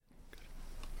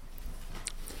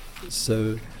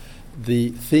So the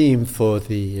theme for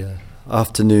the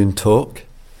afternoon talk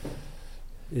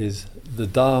is the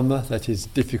Dharma that is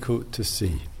difficult to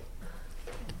see.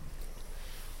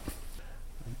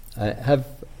 I have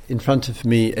in front of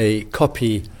me a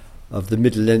copy of the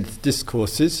middle-length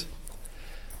discourses,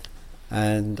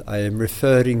 and I am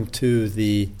referring to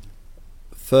the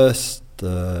first,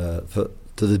 to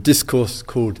the discourse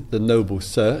called The Noble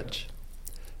Search,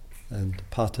 and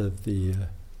part of the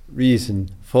reason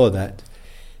for that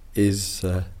is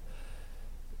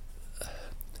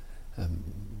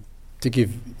to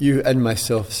give you and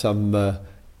myself some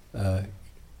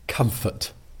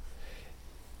comfort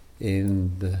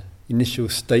in the initial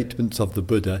statements of the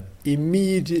Buddha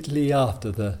immediately after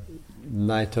the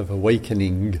night of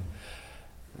awakening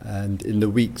and in the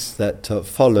weeks that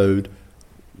followed,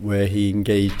 where he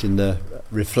engaged in the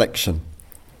reflection.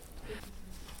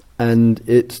 And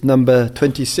it's number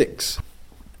 26.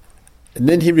 And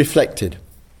then he reflected.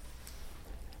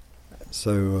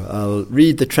 So I'll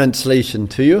read the translation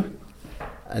to you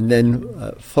and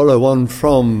then follow on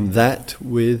from that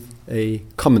with a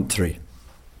commentary.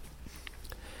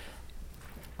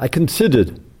 I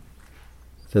considered,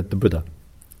 said the Buddha,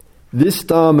 this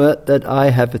Dharma that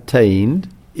I have attained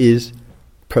is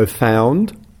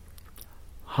profound,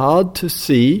 hard to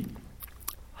see,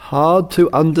 hard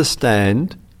to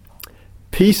understand,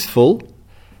 peaceful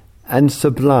and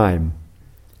sublime,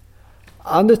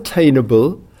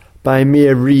 unattainable by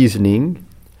mere reasoning,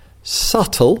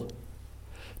 subtle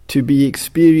to be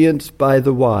experienced by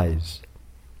the wise.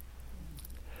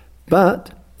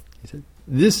 But he said,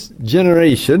 this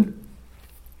generation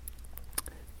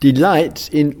delights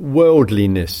in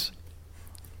worldliness.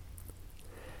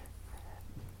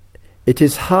 It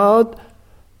is hard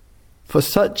for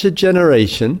such a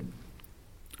generation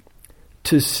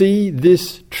to see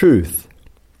this truth,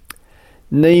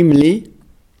 namely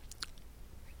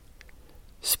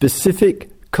specific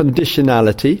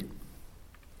conditionality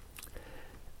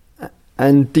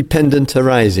and dependent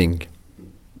arising.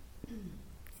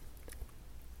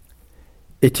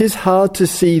 It is hard to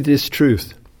see this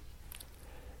truth,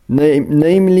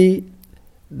 namely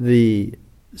the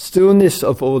stillness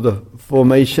of all the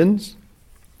formations,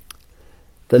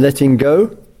 the letting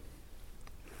go,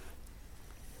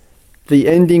 the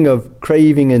ending of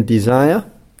craving and desire,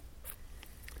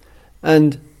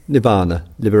 and nibbana,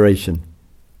 liberation.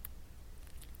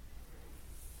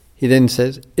 He then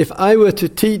says, if I were to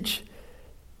teach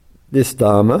this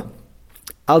Dharma,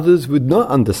 others would not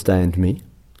understand me,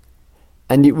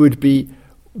 and it would be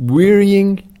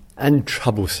wearying and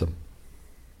troublesome.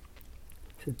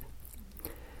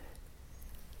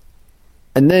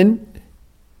 And then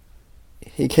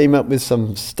he came up with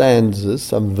some stanzas,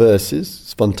 some verses,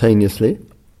 spontaneously.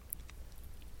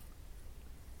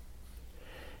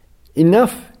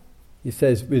 Enough, he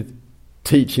says, with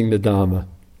teaching the Dharma.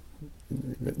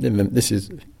 This is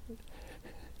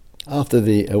after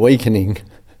the awakening.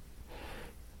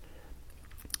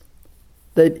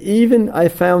 That even I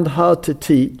found hard to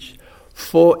teach,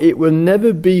 for it will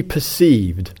never be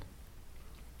perceived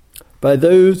by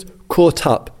those caught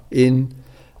up in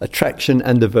attraction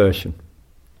and aversion.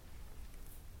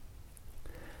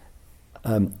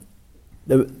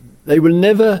 They will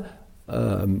never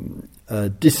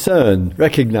discern,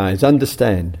 recognize,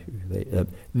 understand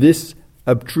this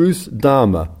abstruse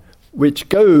Dharma, which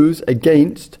goes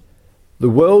against the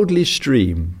worldly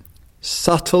stream,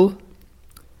 subtle,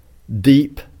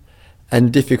 deep,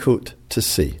 and difficult to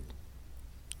see.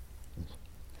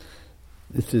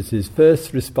 This is his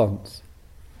first response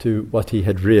to what he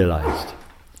had realized.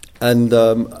 And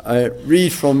I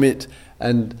read from it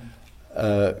and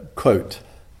quote,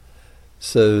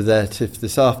 so that if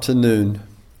this afternoon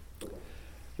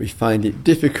we find it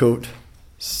difficult,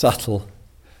 subtle,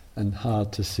 and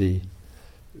hard to see,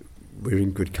 we're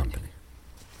in good company.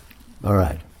 All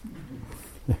right.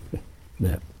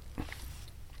 Yeah.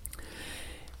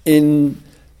 In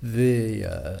the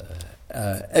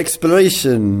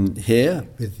exploration here,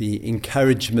 with the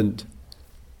encouragement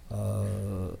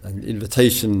and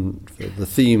invitation for the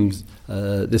themes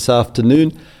this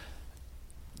afternoon,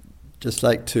 just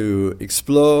like to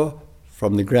explore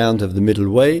from the ground of the middle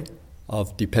way,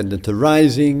 of dependent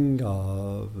arising,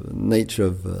 of nature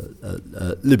of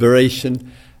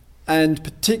liberation, and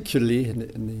particularly, and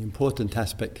the important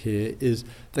aspect here, is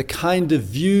the kind of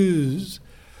views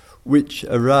which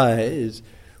arise,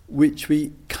 which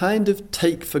we kind of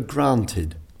take for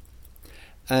granted.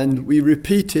 And we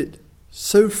repeat it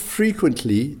so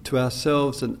frequently to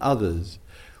ourselves and others,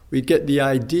 we get the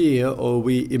idea, or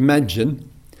we imagine,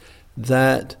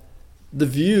 that the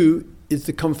view is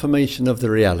the confirmation of the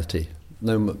reality.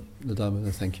 No, the Dharma,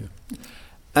 no, thank you.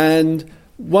 And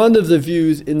one of the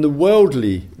views in the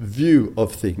worldly view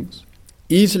of things,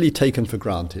 easily taken for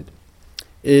granted,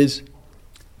 is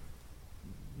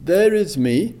there is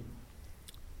me,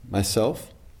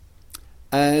 myself,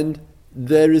 and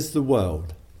there is the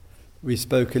world. We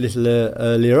spoke a little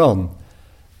earlier on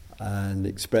and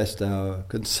expressed our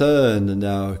concern and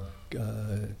our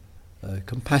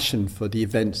compassion for the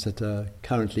events that are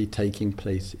currently taking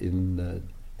place in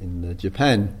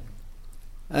Japan.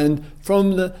 And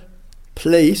from the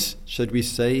place, should we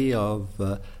say,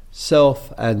 of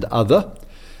self and other,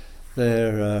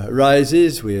 there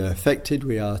arises, we are affected,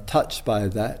 we are touched by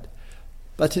that,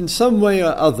 but in some way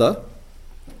or other,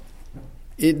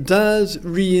 it does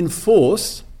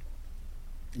reinforce,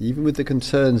 even with the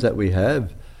concerns that we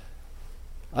have,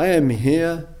 I am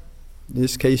here, in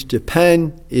this case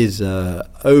Japan is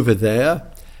over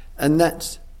there, and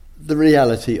that's the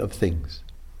reality of things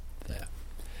there.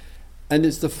 And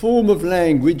it's the form of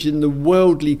language in the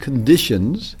worldly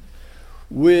conditions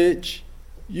which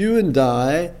you and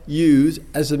I use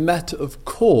as a matter of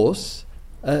course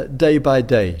day by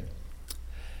day.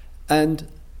 And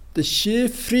the sheer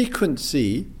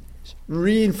frequency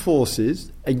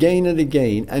reinforces again and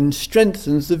again and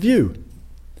strengthens the view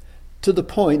to the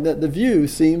point that the view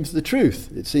seems the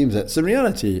truth. It seems that's the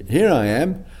reality. Here I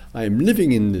am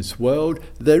living in this world,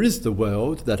 there is the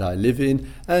world that I live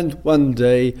in, and one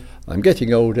day I'm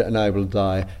getting older and I will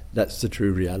die. That's the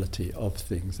true reality of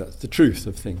things, that's the truth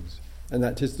of things. And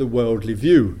that is the worldly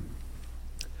view.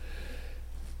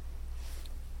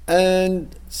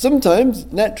 And sometimes,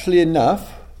 naturally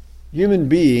enough, human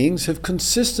beings have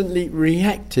consistently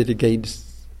reacted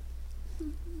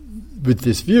with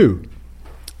this view.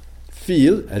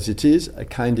 Feel, as it is, a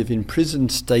kind of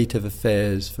imprisoned state of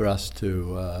affairs for us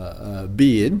to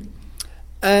be in,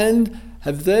 and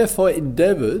have therefore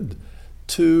endeavoured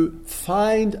to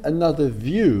find another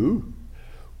view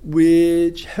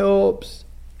which helps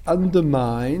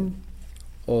undermine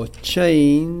or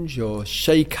change or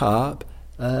shake up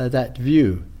that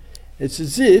view. It's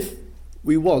as if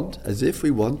we want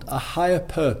a higher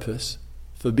purpose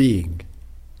for being.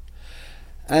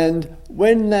 And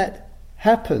when that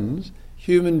happens,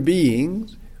 human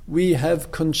beings, we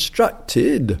have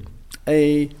constructed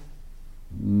a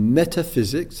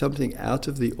metaphysics, something out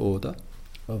of the order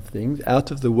of things,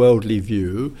 out of the worldly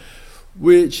view,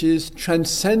 which is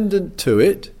transcendent to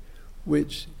it,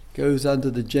 which goes under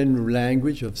the general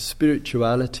language of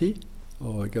spirituality,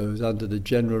 or it goes under the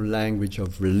general language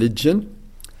of religion,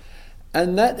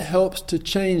 and that helps to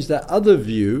change that other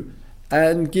view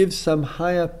and give some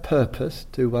higher purpose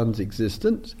to one's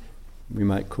existence. We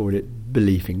might call it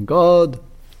belief in God,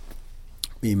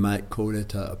 we might call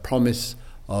it a promise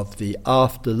of the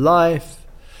afterlife,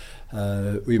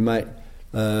 we might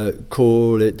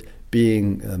call it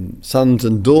being sons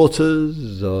and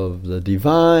daughters of the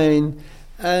divine,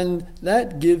 and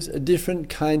that gives a different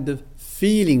kind of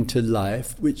feeling to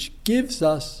life, which gives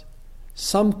us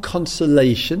some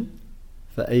consolation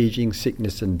for aging,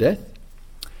 sickness and death.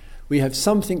 We have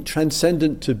something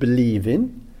transcendent to believe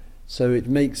in, so it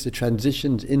makes the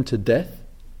transitions into death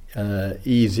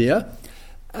easier,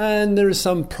 and there is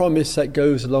some promise that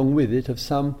goes along with it of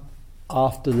some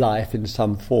afterlife in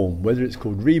some form, whether it's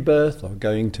called rebirth or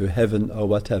going to heaven or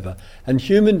whatever. And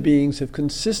human beings have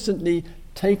consistently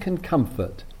taken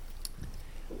comfort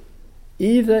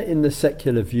either in the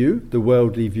secular view, the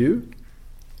worldly view,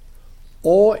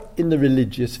 or in the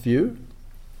religious view,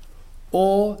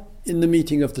 or in the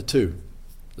meeting of the two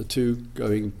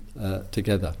going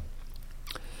together.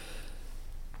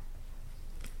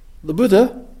 The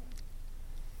Buddha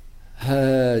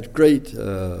had great,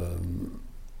 shall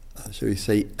we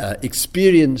say,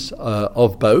 experience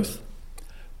of both,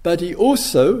 but he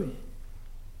also,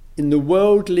 in the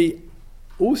worldly,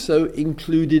 also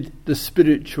included the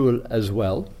spiritual as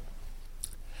well.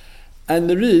 And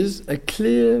there is a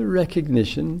clear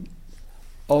recognition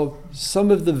of some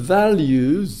of the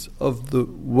values of the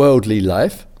worldly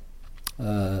life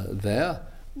there,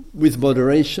 with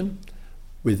moderation,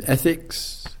 with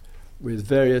ethics, with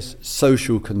various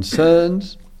social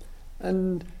concerns.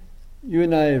 And you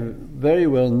and I are very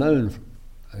well known,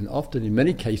 and often in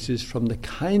many cases, from the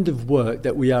kind of work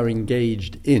that we are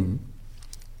engaged in,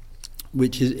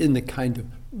 which is in the kind of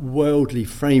worldly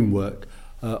framework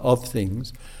of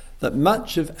things, that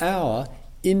much of our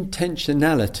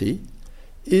intentionality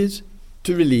is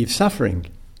to relieve suffering.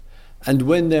 And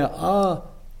when there are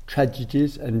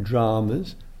tragedies and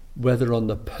dramas, whether on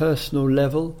the personal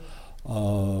level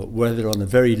or whether on a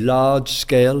very large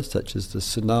scale, such as the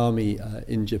tsunami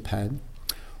in Japan,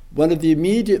 one of the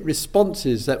immediate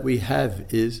responses that we have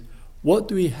is, What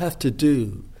do we have to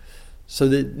do so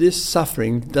that this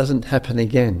suffering doesn't happen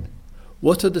again?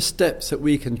 What are the steps that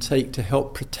we can take to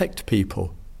help protect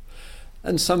people?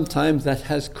 And sometimes that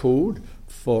has called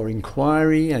for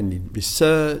inquiry and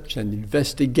research and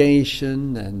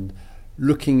investigation and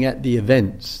looking at the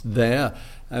events there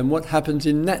and what happens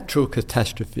in natural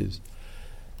catastrophes.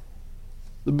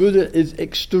 The Buddha is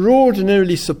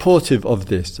extraordinarily supportive of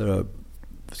this. There are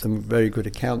some very good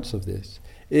accounts of this,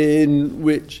 in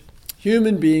which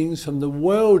human beings from the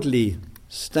worldly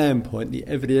standpoint, the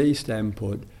everyday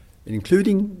standpoint,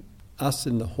 including us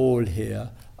in the hall here,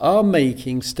 are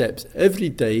making steps every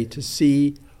day to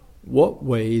see what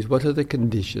ways, what are the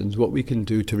conditions, what we can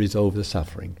do to resolve the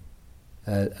suffering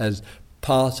as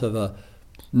part of a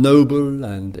noble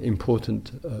and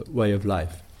important way of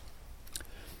life.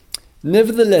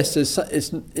 Nevertheless,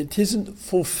 it isn't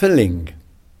fulfilling.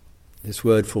 This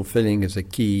word fulfilling is a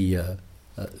key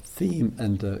theme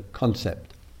and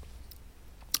concept.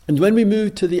 And when we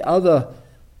move to the other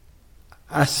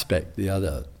aspect, the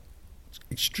other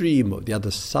extreme, or the other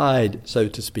side, so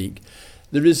to speak,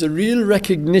 there is a real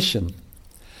recognition,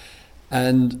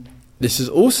 and this is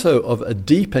also of a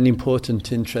deep and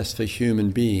important interest for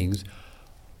human beings,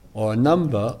 or a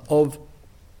number of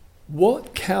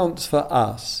what counts for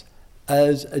us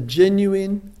as a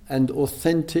genuine and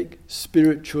authentic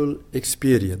spiritual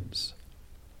experience.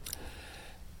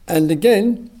 And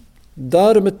again,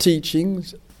 Dharma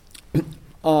teachings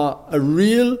are a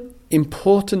real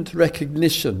important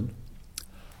recognition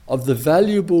of the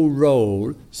valuable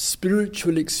role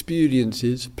spiritual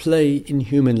experiences play in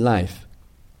human life.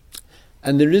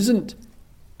 And there isn't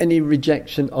any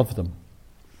rejection of them.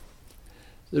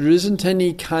 There isn't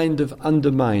any kind of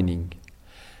undermining.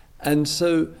 And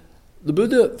so the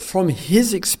Buddha, from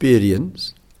his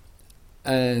experience,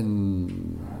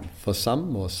 and for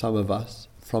some, or some of us,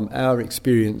 from our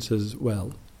experience as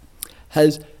well,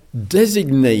 has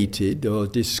designated or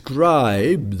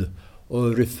described or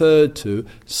referred to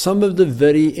some of the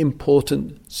very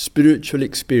important spiritual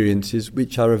experiences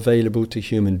which are available to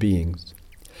human beings.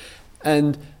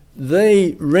 And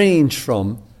they range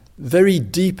from very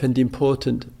deep and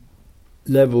important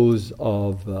levels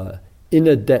of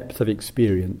inner depth of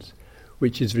experience,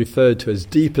 which is referred to as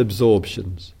deep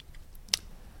absorptions.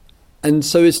 And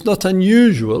so it's not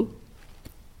unusual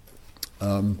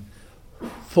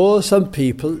for some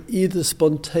people, either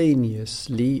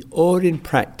spontaneously or in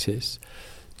practice,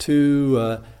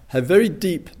 to have very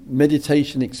deep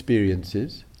meditation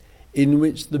experiences in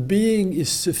which the being is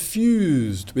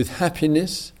suffused with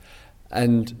happiness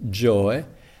and joy,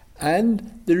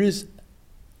 and there is,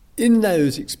 in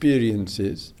those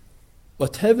experiences,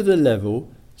 whatever the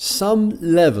level, some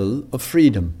level of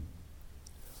freedom.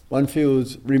 One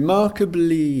feels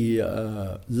remarkably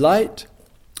light,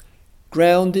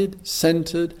 grounded,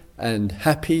 centered, and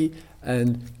happy,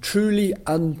 and truly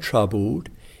untroubled,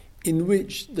 in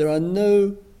which there are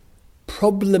no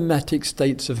problematic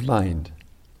states of mind.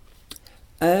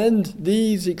 And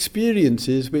these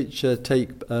experiences which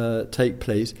take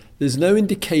place, there's no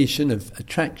indication of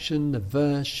attraction,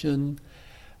 aversion,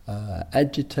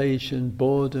 agitation,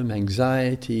 boredom,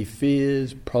 anxiety,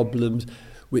 fears, problems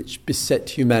which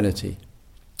beset humanity.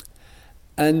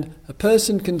 And a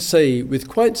person can say with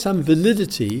quite some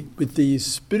validity, with these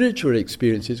spiritual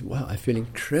experiences, wow, I feel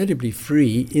incredibly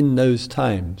free in those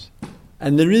times.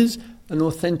 And there is an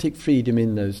authentic freedom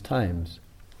in those times.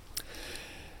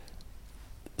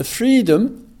 The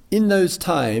freedom in those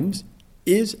times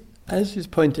is, as is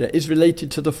pointed out, is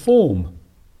related to the form.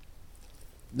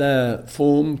 The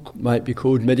form might be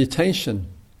called meditation,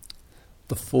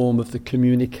 the form of the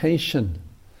communication,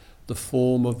 the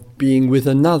form of being with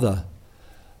another,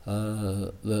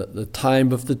 the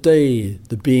time of the day,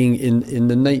 the being in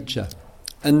the nature.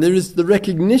 And there is the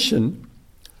recognition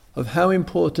of how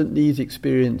important these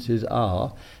experiences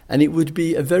are, and it would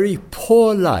be a very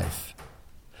poor life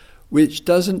which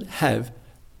doesn't have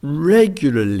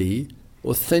regularly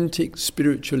authentic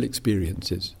spiritual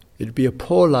experiences. It would be a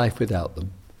poor life without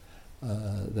them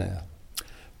there.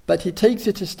 But he takes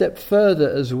it a step further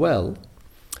as well,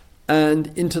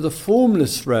 and into the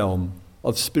formless realm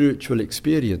of spiritual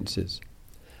experiences.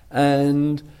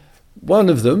 And one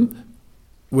of them,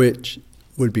 which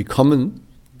would be common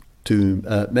to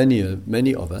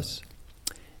many of us,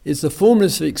 is the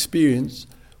formless experience,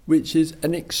 which is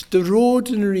an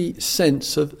extraordinary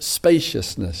sense of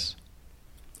spaciousness,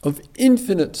 of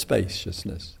infinite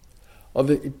spaciousness, of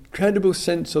an incredible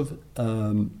sense of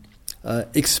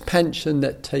expansion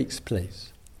that takes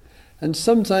place. And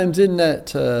sometimes in that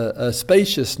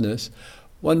spaciousness,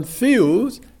 one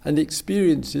feels and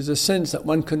experiences a sense that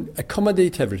one can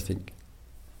accommodate everything.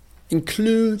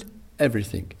 include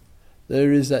everything.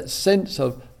 There is that sense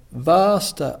of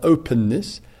vast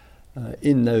openness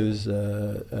in those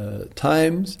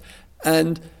times,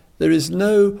 and there is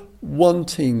no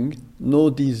wanting,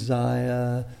 nor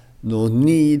desire, nor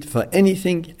need for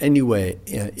anything anywhere,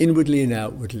 inwardly and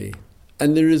outwardly.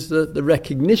 And there is the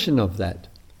recognition of that.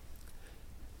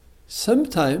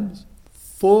 Sometimes,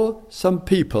 for some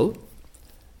people,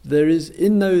 there is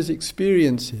in those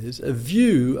experiences a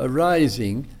view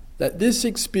arising that this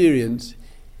experience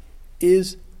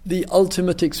is the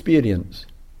ultimate experience.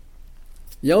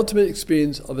 The ultimate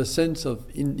experience of a sense of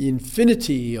the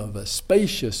infinity of a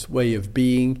spacious way of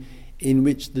being in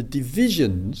which the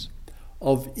divisions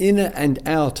of inner and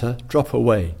outer drop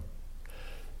away.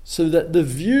 So that the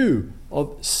view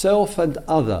of self and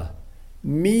other,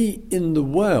 me in the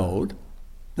world,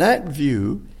 that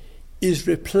view is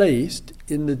replaced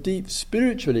in the deep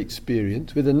spiritual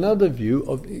experience with another view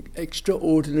of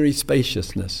extraordinary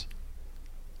spaciousness.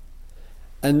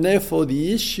 And therefore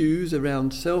the issues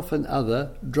around self and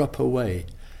other drop away.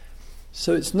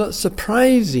 So it's not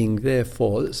surprising,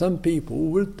 therefore, that some people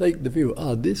will take the view,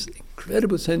 this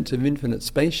incredible sense of infinite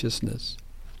spaciousness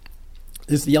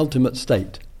is the ultimate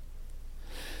state,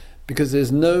 because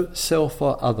there's no self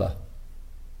or other.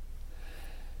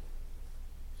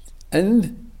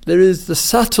 And there is the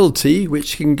subtlety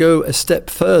which can go a step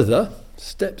further,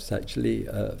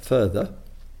 further,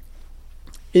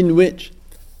 in which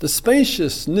the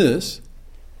spaciousness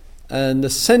and the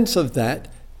sense of that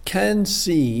can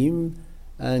seem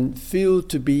and feel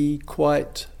to be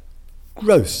quite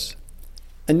gross.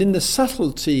 And in the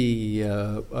subtlety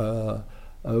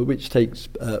which takes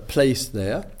place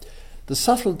there, the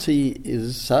subtlety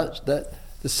is such that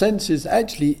the sense is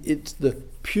actually, it's the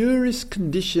purest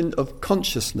condition of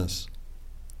consciousness.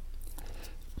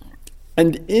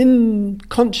 And in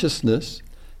consciousness,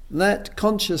 that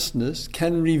consciousness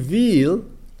can reveal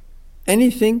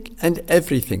anything and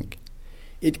everything.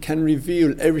 It can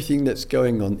reveal everything that's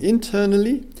going on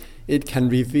internally. It can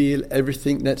reveal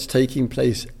everything that's taking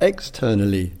place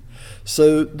externally.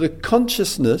 So the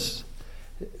consciousness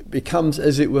becomes,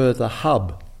 as it were, the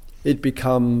hub. It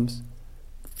becomes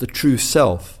the true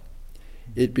self.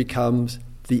 It becomes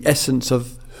the essence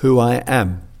of who I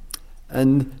am.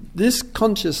 And this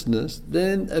consciousness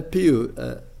then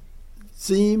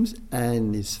seems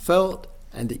and is felt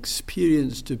and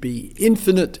experienced to be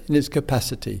infinite in its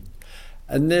capacity.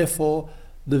 And therefore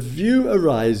the view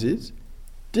arises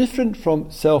different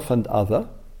from self and other,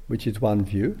 which is one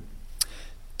view,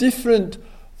 different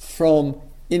from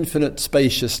infinite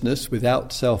spaciousness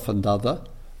without self and other,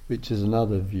 which is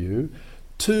another view,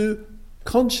 to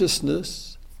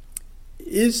consciousness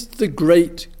is the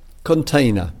great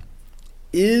container,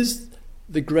 is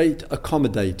the great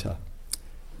accommodator.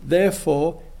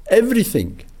 Therefore,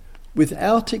 everything,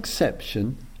 without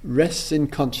exception, rests in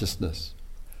consciousness.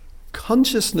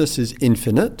 Consciousness is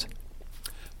infinite.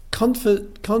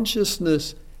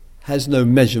 Consciousness has no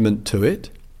measurement to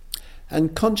it.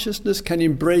 And consciousness can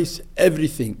embrace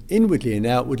everything, inwardly and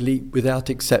outwardly, without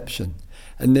exception.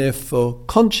 And therefore,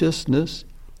 consciousness,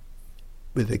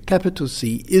 with a capital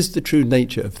C, is the true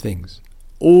nature of things.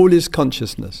 All is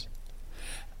consciousness.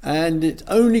 And it's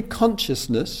only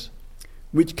consciousness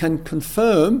which can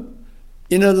confirm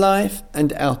inner life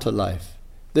and outer life.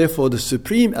 Therefore, the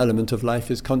supreme element of life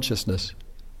is consciousness.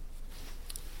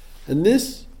 And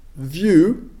this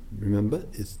view, remember,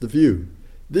 it's the view.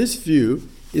 This view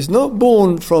is not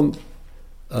born from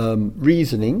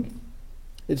reasoning.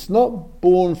 It's not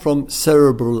born from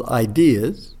cerebral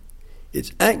ideas.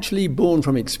 It's actually born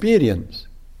from experience.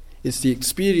 It's the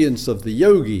experience of the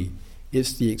yogi.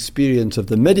 It's the experience of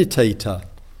the meditator.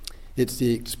 It's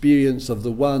the experience of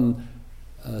the one,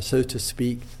 so to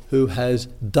speak, who has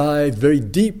dived very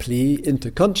deeply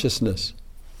into consciousness.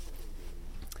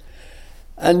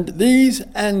 And these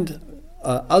and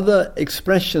other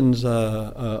expressions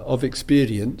of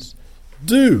experience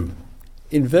do,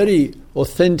 in very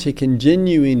authentic and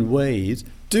genuine ways,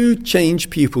 do change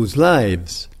people's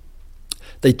lives.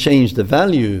 They change the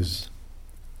values.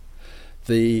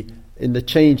 In the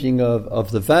changing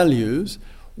of the values,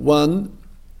 one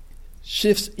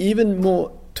shifts even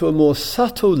more to a more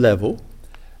subtle level,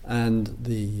 and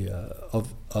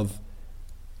of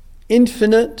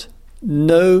infinite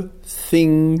no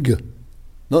thing,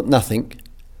 not nothing.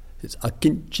 It's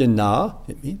akinchana.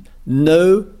 It means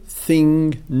no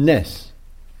thingness,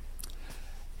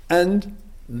 and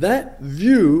that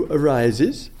view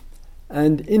arises,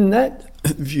 and in that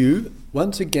view,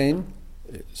 once again,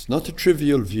 it's not a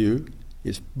trivial view.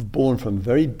 It's born from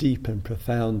very deep and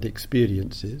profound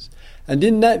experiences. And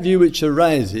in that view which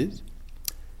arises,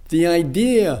 the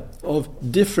idea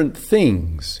of different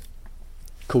things,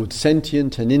 called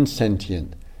sentient and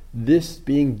insentient, this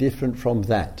being different from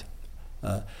that,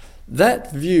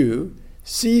 that view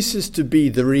ceases to be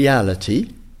the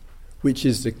reality, which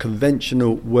is the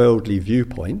conventional worldly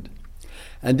viewpoint,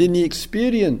 and in the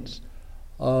experience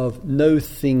of no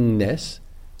thingness,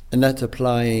 and that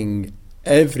applying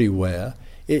everywhere,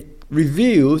 it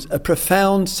reveals a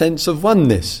profound sense of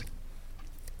oneness.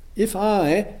 If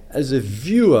I, as a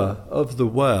viewer of the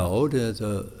world,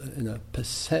 in a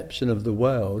perception of the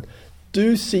world,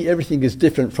 do see everything as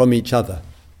different from each other,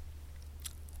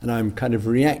 and I'm kind of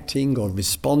reacting or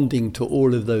responding to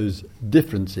all of those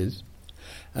differences,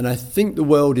 and I think the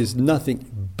world is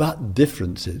nothing but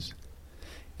differences,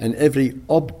 and every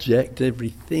object,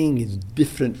 everything is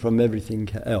different from everything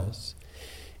else,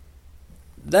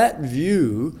 that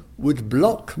view would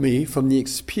block me from the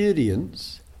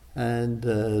experience and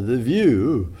the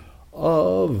view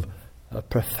of a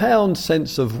profound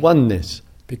sense of oneness,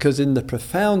 because in the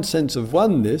profound sense of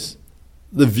oneness,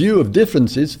 the view of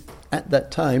differences at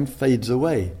that time fades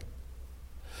away.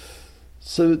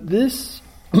 So this,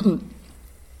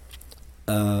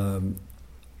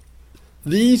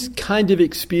 these kind of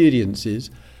experiences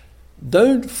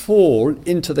don't fall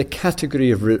into the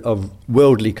category of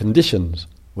worldly conditions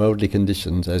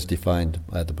as defined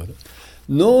by the Buddha,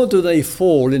 nor do they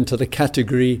fall into the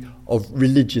category of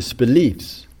religious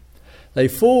beliefs. They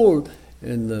fall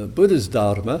in the Buddha's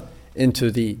Dharma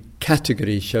into the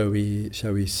category, shall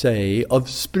we say, of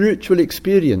spiritual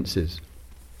experiences.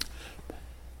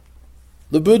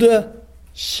 The Buddha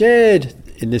shared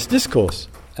in this discourse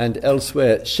and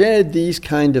elsewhere, shared these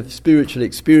kind of spiritual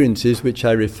experiences which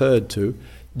I referred to,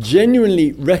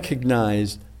 genuinely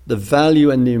recognized the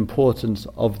value and the importance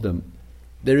of them.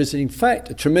 There is in fact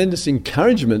a tremendous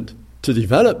encouragement to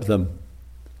develop them.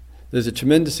 There's a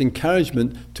tremendous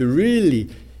encouragement to really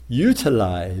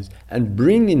utilize and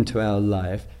bring into our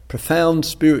life profound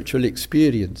spiritual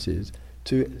experiences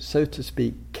to, so to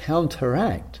speak,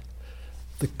 counteract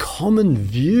the common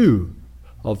view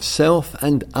of self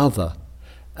and other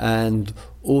and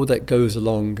all that goes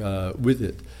along with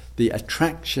it, the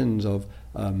attractions of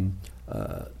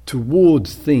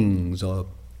towards things or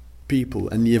people,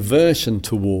 and the aversion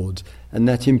towards, and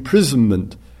that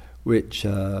imprisonment which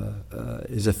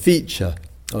is a feature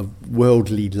of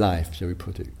worldly life, shall we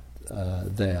put it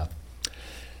there.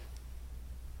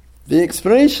 The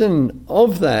expression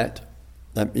of that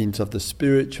means of the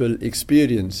spiritual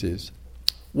experiences,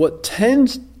 what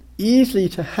tends easily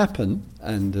to happen,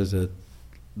 and as a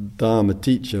Dharma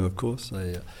teacher, of course,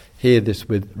 I hear this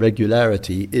with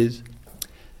regularity, is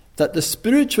that the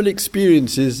spiritual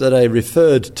experiences that I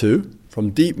referred to, from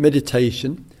deep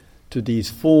meditation to these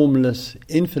formless,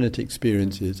 infinite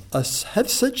experiences, have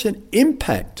such an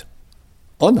impact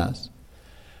on us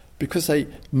because they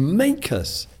make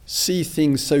us see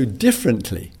things so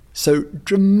differently, so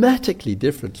dramatically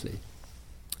differently,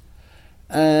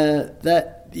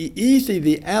 that easily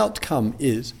the outcome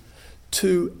is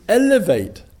to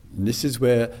elevate. And this is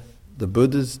where the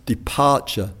Buddha's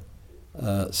departure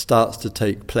starts to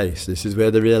take place. This is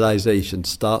where the realizations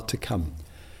start to come.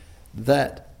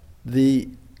 That the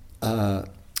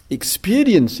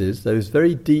experiences, those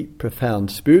very deep,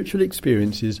 profound spiritual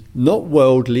experiences, not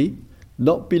worldly,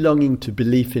 not belonging to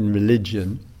belief in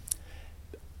religion,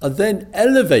 are then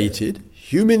elevated,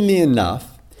 humanly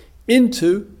enough,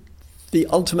 into the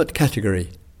ultimate category.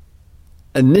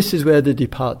 And this is where the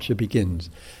departure begins.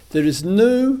 There is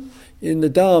no, in the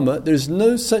Dharma, there is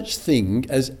no such thing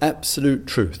as absolute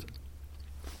truth.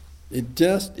 It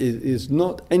just is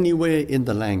not anywhere in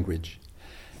the language.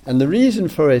 And the reason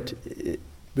for it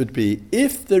would be,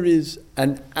 if there is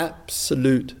an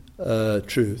absolute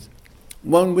truth,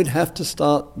 one would have to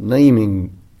start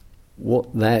naming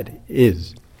what that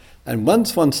is. And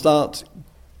once one starts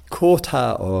caught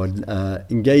up or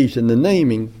engaged in the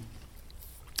naming,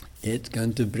 it's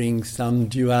going to bring some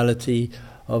duality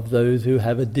of those who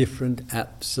have a different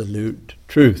absolute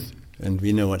truth. And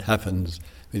we know what happens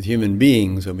with human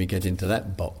beings when we get into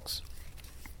that box.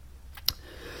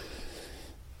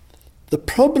 The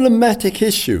problematic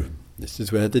issue, this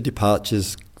is where the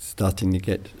departure's starting to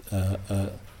get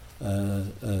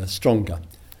stronger.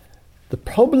 The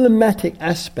problematic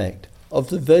aspect of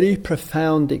the very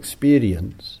profound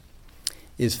experience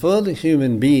is, for the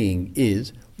human being,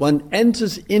 is one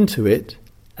enters into it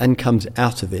and comes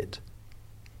out of it.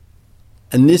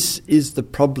 And this is the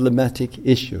problematic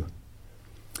issue.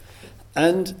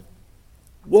 And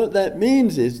what that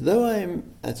means is, though I am,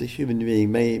 as a human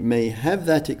being, may have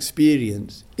that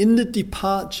experience, in the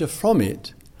departure from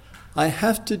it, I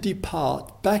have to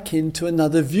depart back into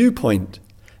another viewpoint.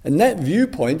 And that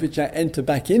viewpoint which I enter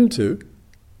back into,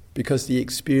 because the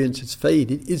experience has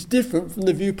faded, is different from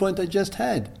the viewpoint I just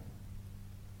had.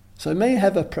 So I may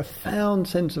have a profound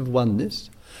sense of oneness,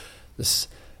 this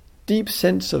deep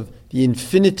sense of the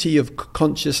infinity of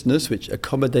consciousness which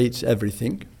accommodates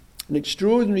everything, an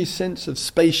extraordinary sense of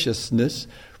spaciousness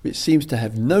which seems to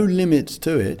have no limits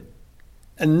to it,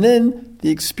 and then the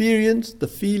experience, the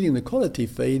feeling, the quality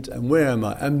fades, and where am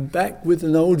I? I'm back with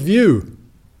an old view.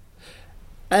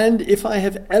 And if I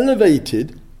have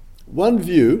elevated one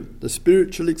view, the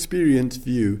spiritual experience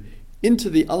view, into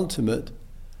the ultimate,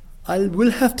 I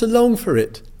will have to long for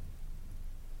it.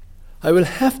 I will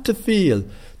have to feel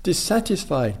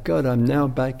dissatisfied. God, I'm now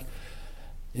back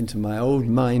into my old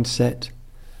mindset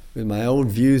with my old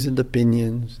views and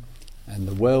opinions, and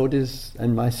the world is,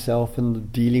 and myself,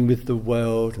 and dealing with the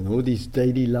world, and all these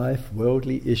daily life,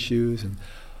 worldly issues, and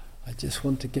I just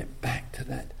want to get back to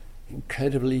that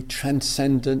incredibly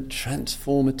transcendent,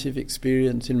 transformative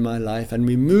experience in my life, and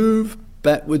we move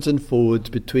backwards and forwards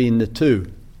between the two.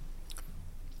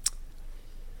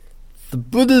 The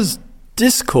Buddha's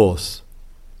discourse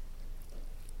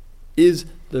is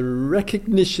the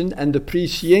recognition and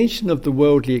appreciation of the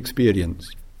worldly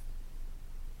experience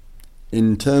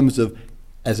in terms of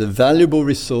as a valuable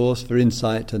resource for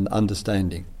insight and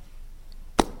understanding.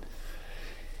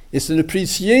 It's an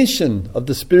appreciation of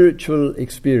the spiritual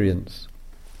experience.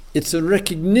 It's a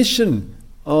recognition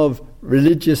of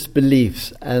religious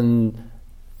beliefs and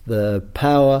the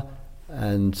power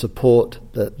and support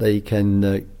that they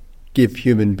can give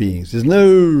human beings. There's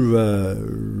no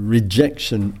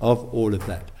rejection of all of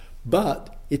that.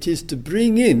 But it is to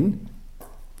bring in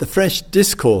the fresh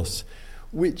discourse,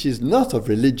 which is not of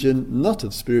religion, not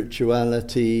of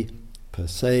spirituality per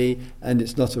se, and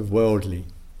it's not of worldly.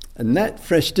 And that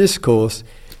fresh discourse,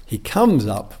 he comes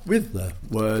up with the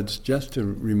words, just to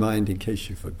remind in case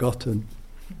you've forgotten.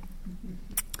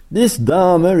 This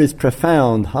Dharma is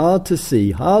profound, hard to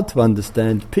see, hard to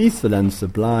understand, peaceful and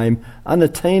sublime,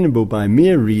 unattainable by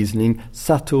mere reasoning,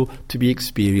 subtle to be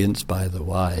experienced by the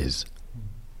wise.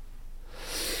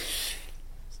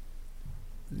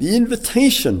 The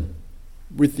invitation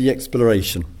with the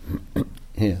exploration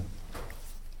here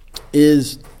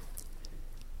is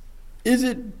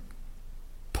it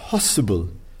possible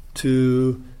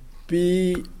to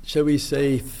be, shall we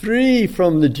say, free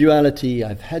from the duality?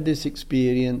 I've had this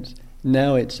experience,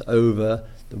 now it's over.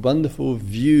 The wonderful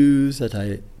views that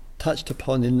I touched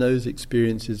upon in those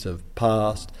experiences of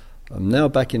past, I'm now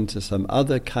back into some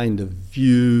other kind of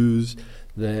views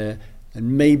there,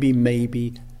 and maybe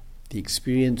the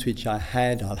experience which I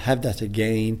had, I'll have that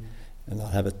again, and I'll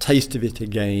have a taste of it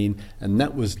again, and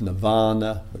that was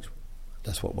nirvana, which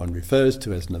that's what one refers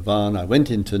to as nirvana. I went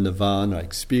into nirvana, I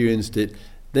experienced it,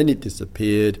 then it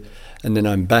disappeared, and then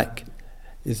I'm back.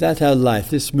 Is that our life,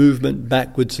 this movement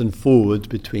backwards and forwards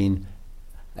between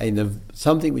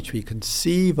something which we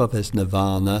conceive of as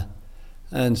nirvana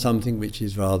and something which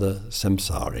is rather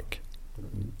samsaric,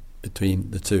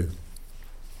 between the two?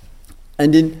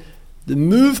 And in the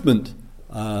movement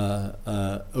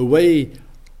away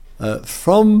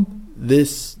from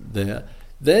this there,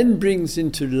 then brings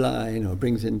into line, or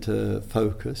brings into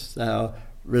focus, our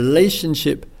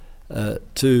relationship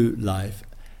to life,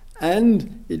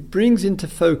 and it brings into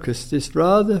focus this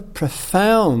rather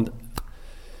profound,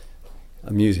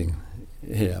 I'm using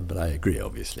here, but I agree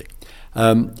obviously,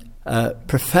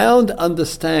 profound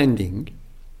understanding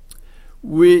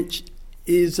which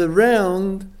is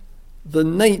around the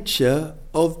nature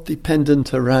of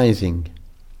dependent arising.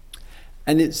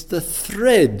 And it's the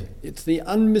thread, it's the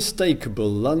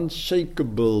unmistakable,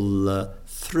 unshakable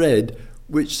thread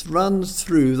which runs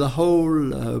through the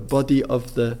whole body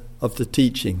of the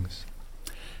teachings.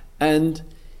 And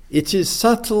it is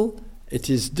subtle, it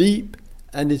is deep,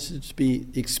 and it is to be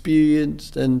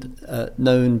experienced and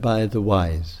known by the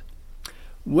wise.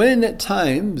 When at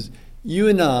times you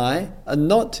and I are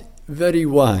not very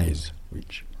wise,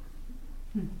 which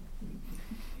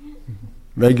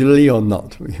regularly or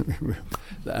not,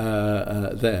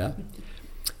 there,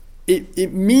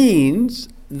 it means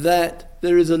that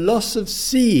there is a loss of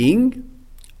seeing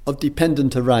of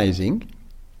dependent arising,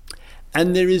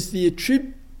 and there is the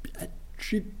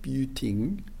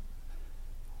attributing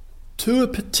to a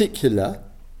particular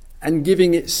and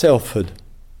giving it selfhood.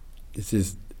 This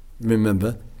is,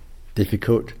 remember,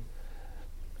 difficult,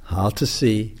 hard to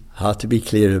see, hard to be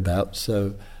clear about.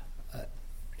 So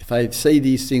if I say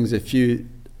these things a few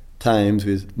times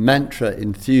with mantra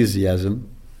enthusiasm,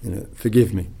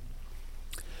 forgive me.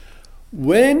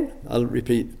 I'll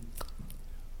repeat,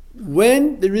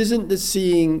 when there isn't the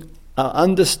seeing or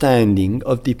understanding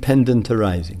of dependent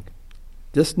arising,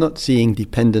 just not seeing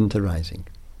dependent arising.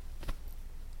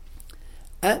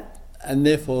 And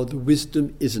therefore the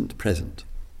wisdom isn't present.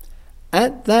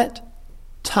 At that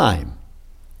time,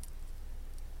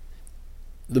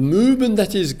 the movement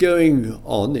that is going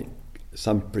on,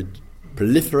 some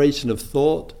proliferation of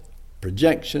thought,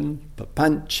 projection,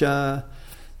 papancha,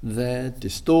 their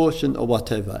distortion or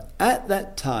whatever, at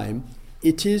that time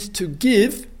it is to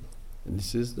give, and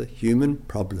this is the human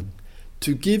problem,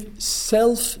 to give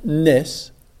selfness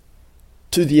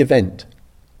to the event.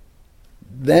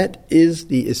 That is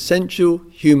the essential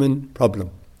human problem.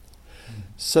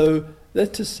 So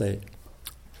let us say,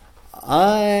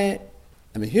 I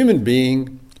am a human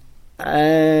being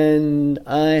and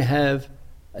I have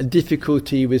a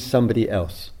difficulty with somebody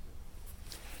else.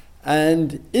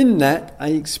 And in that, I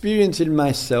experience in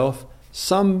myself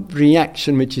some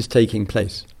reaction which is taking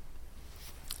place.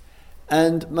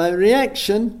 And my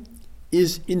reaction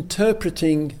is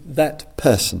interpreting that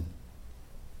person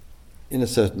in a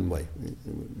certain way.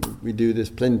 We do this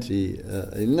plenty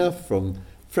enough, from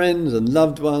friends and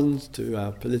loved ones to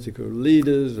our political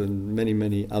leaders and many,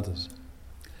 many others.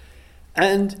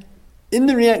 And in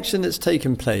the reaction that's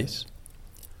taken place,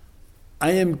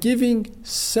 I am giving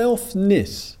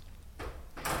selfness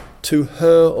to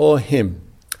her or him.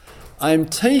 I'm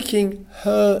taking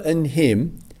her and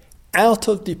him out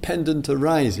of dependent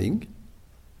arising,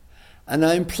 and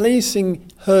I'm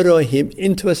placing her or him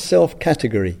into a self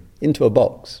category, into a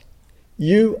box.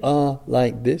 You are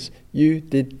like this, you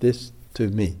did this to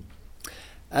me.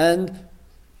 And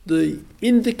the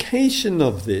indication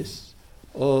of this,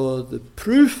 or the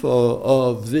proof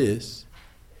of this,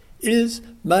 is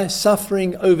my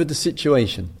suffering over the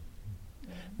situation.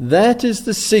 That is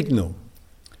the signal.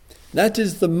 That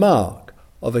is the mark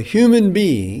of a human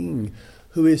being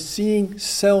who is seeing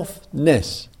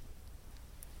selfness.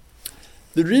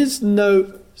 There is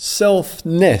no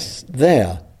selfness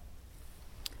there.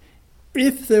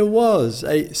 If there was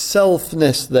a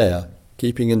selfness there,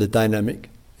 keeping in the dynamic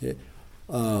here,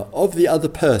 of the other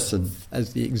person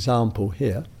as the example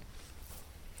here,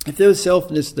 if there was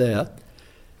selfness there,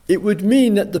 it would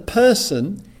mean that the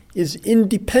person is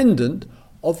independent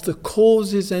of the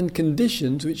causes and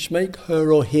conditions which make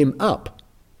her or him up.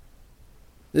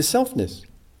 There's selfness,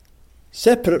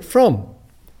 separate from,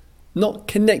 not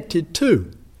connected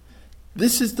to.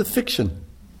 This is the fiction.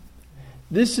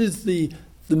 This is the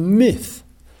myth,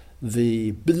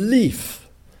 the belief,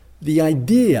 the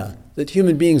idea that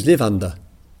human beings live under.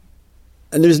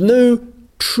 And there's no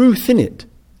truth in it.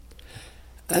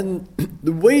 And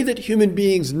the way that human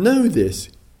beings know this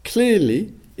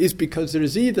clearly is because there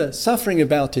is either suffering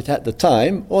about it at the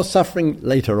time or suffering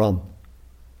later on.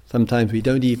 Sometimes we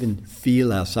don't even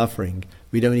feel our suffering.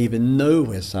 We don't even know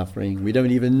we're suffering. We don't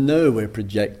even know we're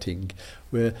projecting.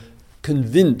 We're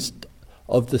convinced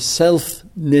of the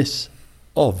selfness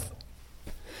of.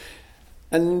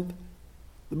 And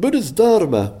the Buddha's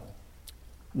Dharma,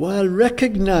 while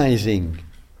recognizing,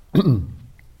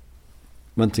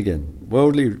 once again,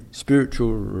 worldly,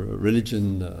 spiritual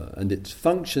religion and its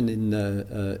function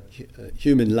in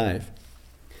human life,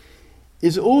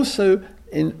 is also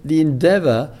in the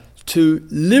endeavor to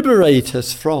liberate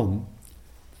us from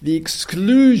the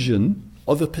exclusion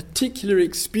of a particular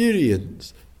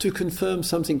experience to confirm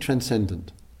something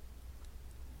transcendent.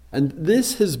 And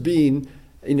this has been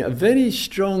a very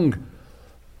strong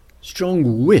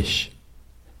wish.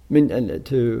 I mean, and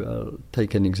to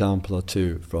take an example or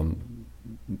two from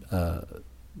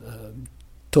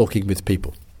talking with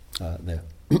people there.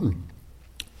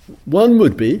 One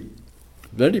would be,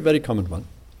 very, very common one,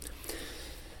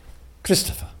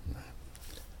 Christopher.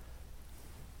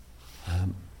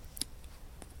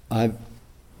 I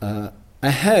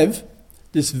have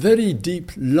this very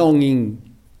deep longing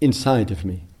inside of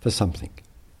me for something.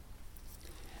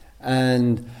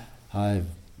 And I've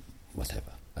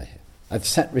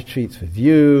sat retreats with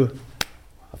you,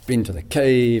 I've been to the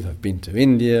cave, I've been to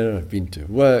India, I've been to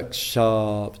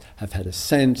workshops, I've had a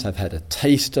sense, I've had a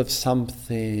taste of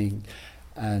something,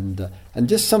 and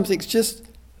just something's just,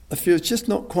 I feel it's just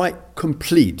not quite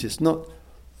complete, it's not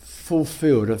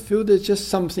fulfilled. I feel there's just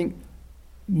something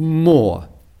more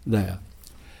there.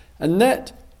 And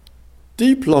that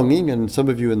deep longing, and some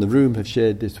of you in the room have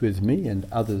shared this with me, and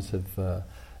others have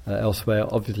elsewhere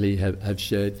obviously have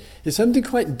shared, is something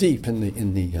quite deep in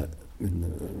the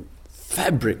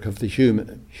fabric of the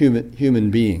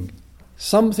human being.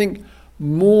 Something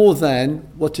more than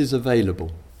what is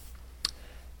available.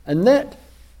 And that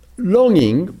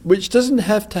longing, which doesn't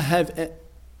have to have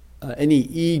any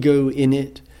ego in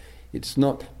it, it's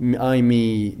not I,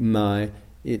 me, my,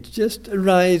 it's just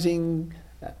arising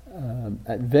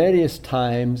at various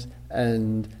times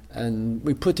and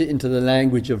we put it into the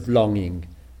language of longing.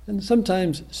 And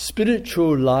sometimes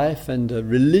spiritual life and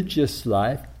religious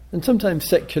life, and sometimes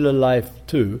secular life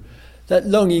too, that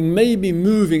longing may be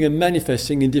moving and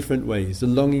manifesting in different ways. The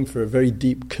longing for a very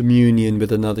deep communion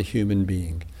with another human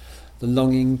being, the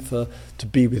longing to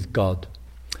be with God,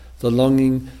 the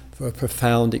longing for a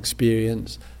profound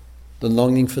experience, the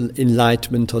longing for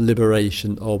enlightenment or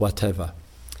liberation or whatever.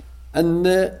 And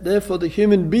therefore the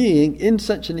human being in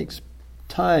such an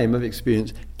time of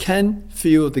experience can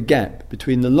feel the gap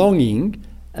between the longing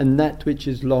and that which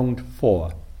is longed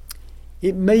for.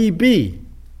 It may be,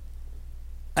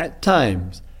 at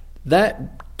times,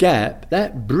 that gap,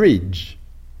 that bridge,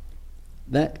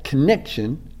 that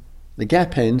connection, the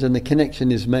gap ends and the connection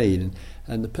is made.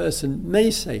 And the person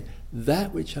may say,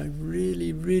 that which I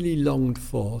really, really longed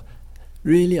for,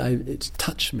 really it's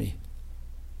touched me.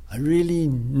 I really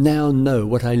now know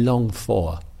what I long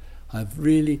for. I've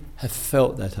really have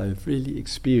felt that, I've really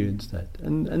experienced that.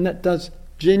 And that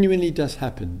genuinely does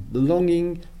happen. The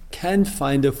longing can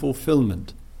find a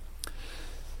fulfillment.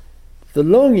 The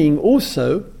longing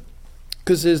also,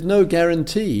 because there's no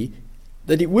guarantee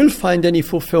that it will find any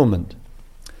fulfillment.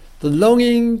 The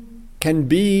longing can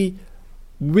be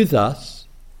with us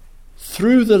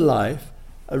through the life,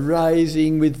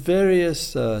 arising with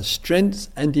various strengths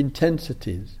and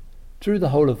intensities through the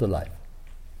whole of the life.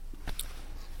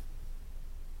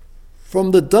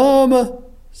 From the Dharma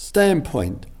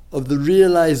standpoint of the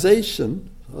realization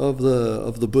of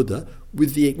the Buddha,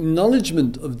 with the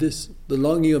acknowledgement of this, the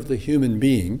longing of the human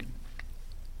being,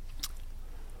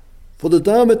 for the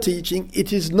Dharma teaching,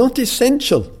 it is not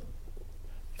essential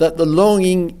that the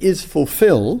longing is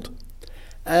fulfilled,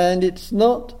 and it's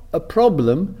not a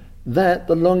problem that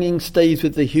the longing stays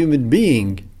with the human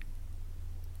being.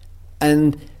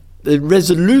 And the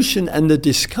resolution and the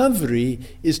discovery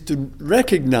is to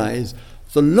recognize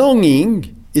the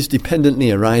longing is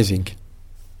dependently arising.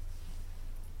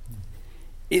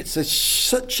 It's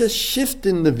such a shift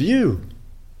in the view.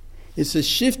 It's a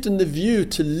shift in the view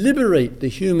to liberate the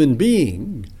human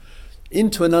being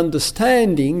into an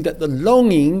understanding that the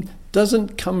longing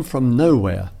doesn't come from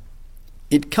nowhere.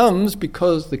 It comes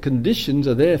because the conditions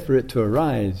are there for it to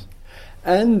arise.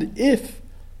 And if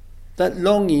that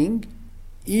longing,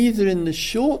 either in the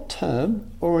short term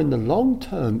or in the long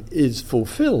term, is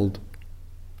fulfilled,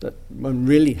 that one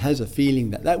really has a feeling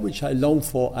that which I long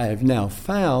for I have now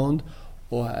found,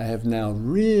 or I have now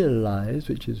realized,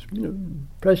 which is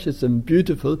precious and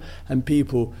beautiful, and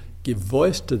people give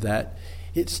voice to that,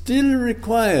 it still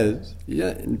requires,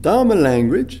 in Dharma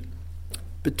language,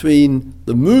 between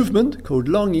the movement called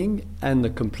longing and the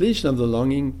completion of the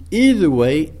longing, either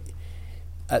way,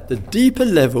 at the deeper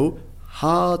level,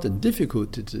 hard and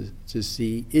difficult to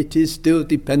see, it is still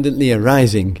dependently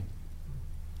arising.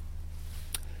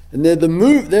 And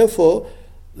therefore,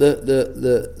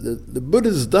 the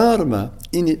Buddha's Dharma,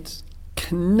 in its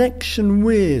connection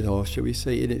with, or shall we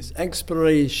say, in its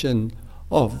exploration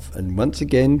of, and once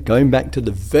again, going back to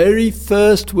the very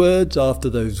first words after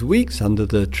those weeks under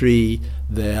the tree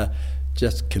there,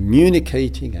 just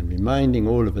communicating and reminding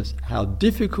all of us how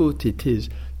difficult it is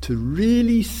to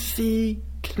really see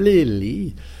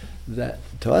clearly that,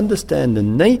 to understand the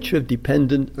nature of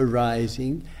dependent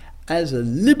arising as a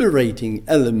liberating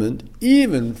element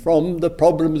even from the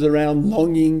problems around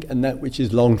longing and that which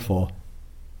is longed for,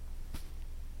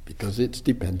 because it's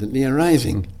dependently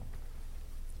arising.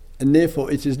 And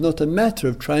therefore it is not a matter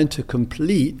of trying to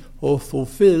complete or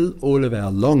fulfill all of our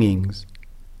longings.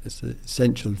 It's an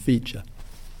essential feature.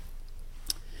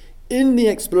 In the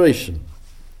exploration,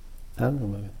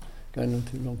 going on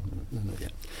too long? No, yeah.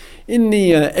 In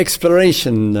the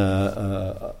exploration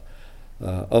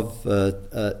of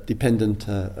dependent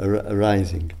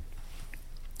arising,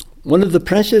 one of the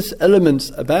precious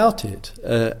elements about it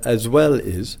as well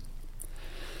is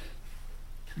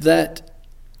that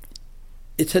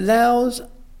it allows,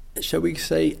 shall we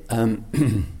say,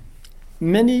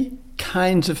 many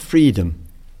kinds of freedom.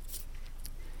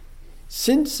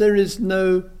 Since there is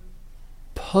no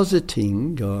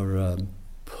positing or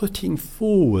putting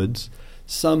forwards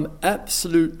some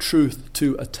absolute truth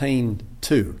to attain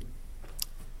to,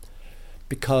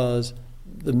 because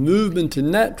the movement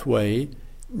in that way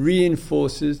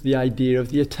reinforces the idea of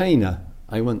the attainer.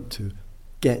 I want to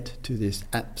get to this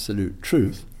absolute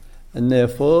truth, and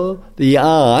therefore the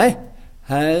I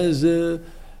has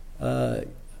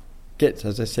gets,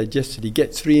 as I said yesterday,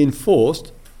 gets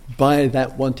reinforced by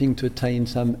that wanting to attain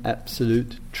some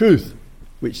absolute truth,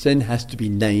 which then has to be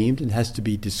named and has to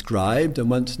be described, and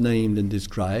once named and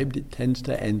described, it tends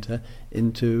to enter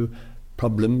into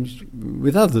problems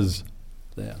with others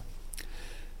there.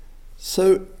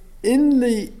 So in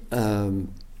the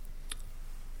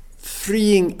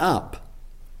freeing up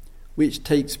which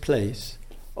takes place,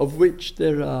 of which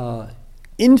there are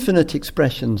infinite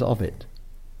expressions of it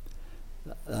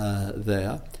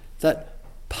there, that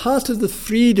part of the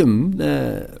freedom,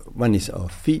 one is a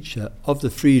feature of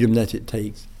the freedom that it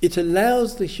takes, it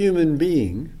allows the human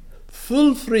being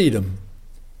full freedom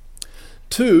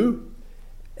to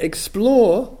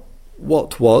explore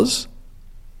what was,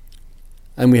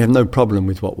 and we have no problem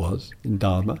with what was in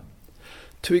Dharma,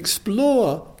 to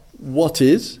explore what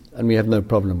is, and we have no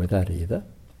problem with that either,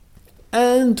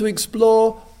 and to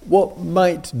explore what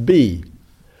might be,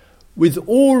 with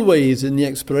always in the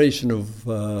exploration of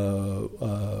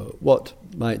what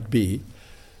might be,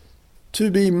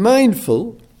 to be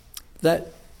mindful that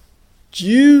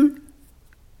due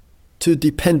to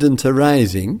dependent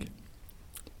arising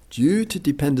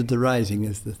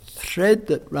as the thread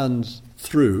that runs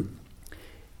through,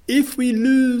 if we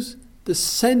lose the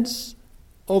sense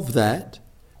of that,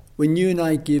 when you and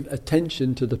I give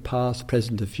attention to the past,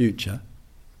 present, or future,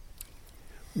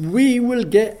 we will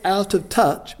get out of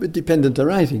touch with dependent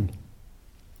arising.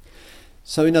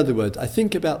 So in other words, I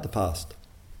think about the past,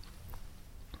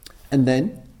 and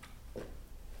then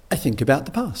I think about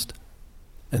the past,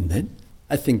 and then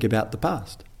I think about the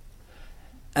past.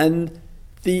 And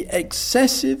the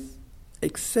excesses,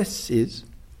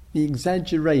 the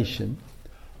exaggeration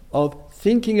of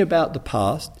thinking about the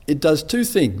past, it does two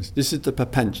things. This is the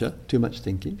papancha, too much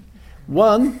thinking.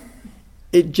 One,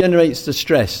 it generates the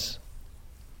stress.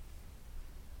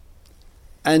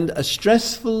 And a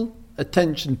stressful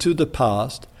attention to the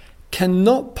past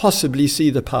cannot possibly see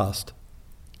the past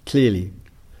clearly,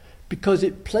 because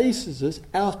it places us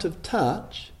out of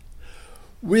touch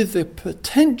with the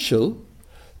potential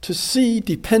to see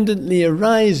dependently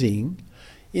arising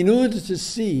in order to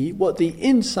see what the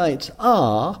insights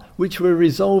are which will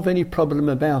resolve any problem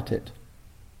about it.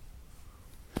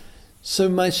 So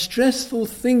my stressful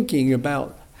thinking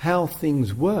about how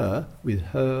things were with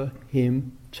her,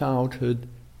 him, childhood,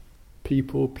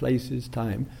 people, places,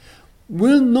 time,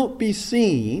 will not be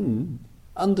seen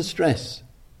under stress,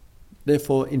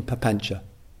 therefore in papancha.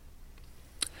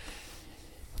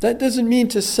 That doesn't mean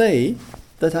to say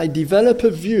that I develop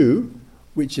a view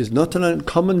which is not an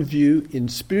uncommon view in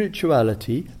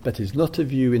spirituality, but is not a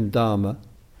view in Dharma.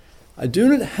 I do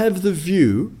not have the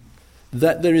view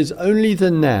that there is only the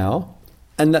now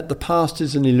and that the past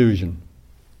is an illusion.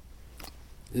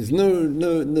 There's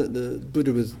the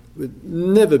Buddha would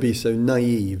never be so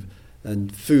naive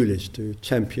and foolish to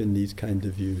champion these kind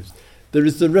of views. There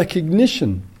is the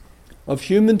recognition of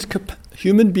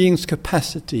human beings'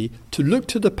 capacity to look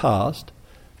to the past,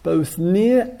 both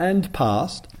near and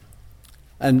past,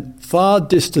 and far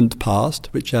distant past,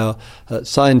 which our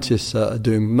scientists are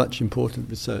doing much important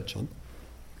research on,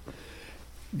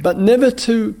 but never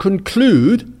to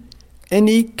conclude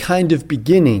any kind of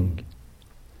beginning.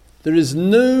 There is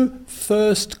no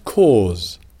first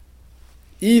cause,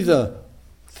 either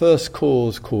first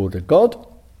cause called a God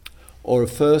or a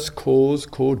first cause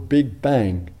called Big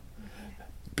Bang,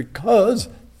 because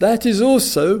that is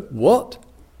also what?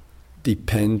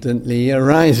 Dependently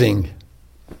arising.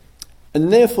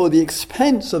 And therefore the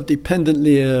expense of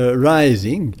dependently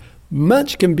arising,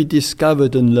 much can be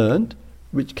discovered and learned,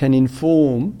 which can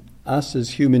inform us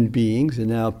as human beings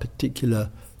in our particular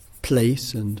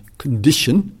place and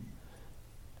condition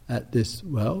at this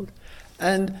world.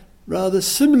 And rather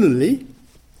similarly,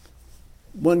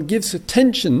 one gives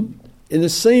attention in the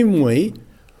same way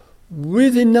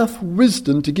with enough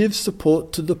wisdom to give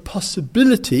support to the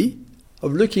possibility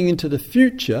of looking into the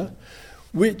future,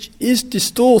 which is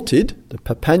distorted, the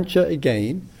papancha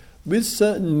again, with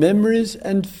certain memories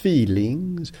and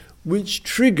feelings which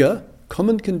trigger,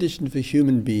 common condition for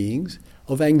human beings,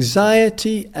 of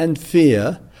anxiety and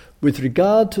fear with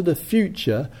regard to the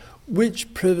future,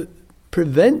 which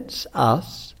prevents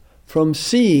us from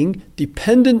seeing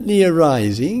dependently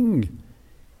arising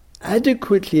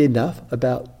adequately enough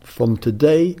about from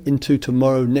today into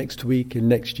tomorrow, next week and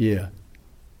next year.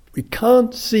 We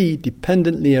can't see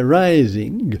dependently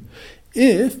arising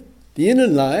if the inner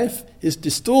life is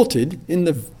distorted in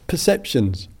the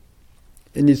perceptions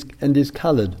and is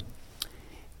coloured.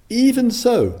 Even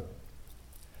so,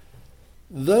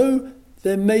 though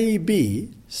there may be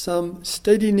some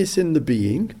steadiness in the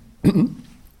being,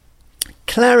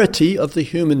 clarity of the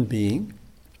human being,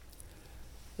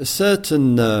 a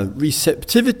certain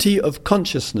receptivity of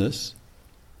consciousness,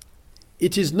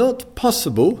 it is not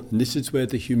possible, and this is where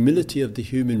the humility of the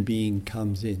human being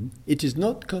comes in, it is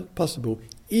not possible,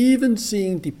 even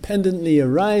seeing dependently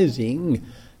arising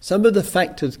some of the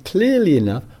factors clearly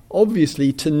enough,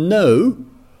 obviously, to know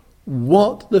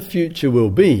what the future will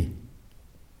be,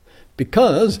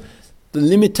 because the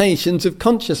limitations of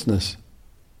consciousness.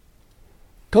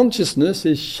 Consciousness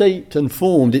is shaped and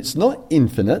formed. It's not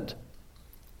infinite.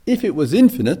 If it was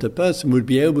infinite, a person would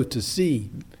be able to see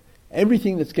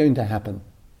everything that's going to happen.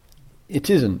 It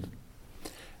isn't.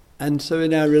 And so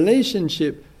in our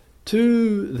relationship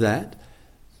to that,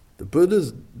 the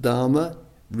Buddha's Dharma,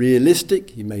 realistic,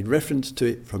 he made reference to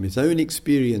it from his own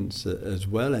experience as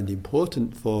well, and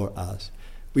important for us.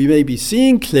 We may be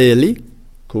seeing clearly,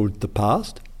 called the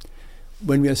past.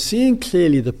 When we are seeing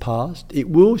clearly the past, it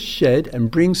will shed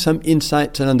and bring some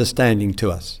insights and understanding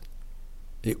to us.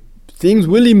 Things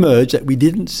will emerge that we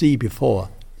didn't see before.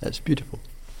 That's beautiful.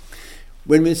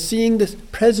 When we're seeing the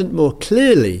present more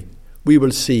clearly, we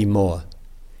will see more.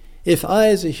 If I,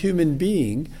 as a human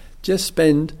being, just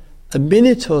spend a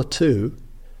minute or two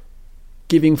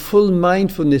giving full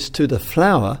mindfulness to the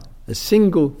flower, a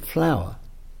single flower,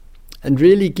 and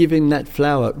really giving that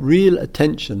flower real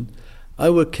attention, I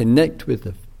will connect with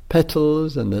the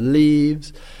petals and the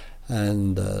leaves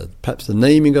and perhaps the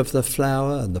naming of the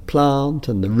flower and the plant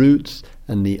and the roots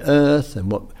and the earth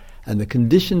and the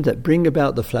conditions that bring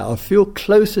about the flower. I'll feel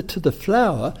closer to the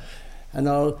flower, and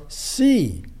I'll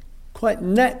see quite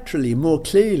naturally, more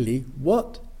clearly,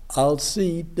 what I'll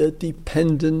see the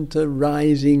dependent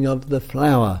arising of the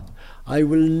flower. I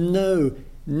will know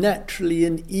naturally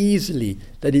and easily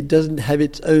that it doesn't have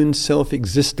its own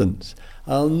self-existence.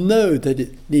 I'll know that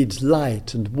it needs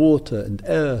light and water and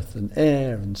earth and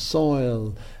air and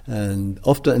soil and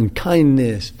often and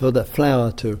kindness for that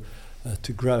flower to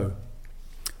grow.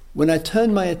 When I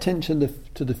turn my attention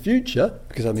to the future,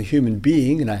 because I'm a human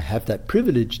being and I have that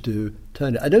privilege to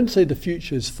turn it, I don't say the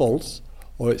future is false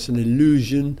or it's an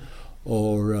illusion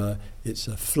or it's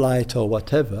a flight or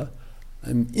whatever.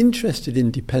 I'm interested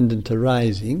in dependent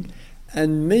arising,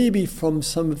 and maybe from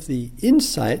some of the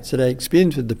insights that I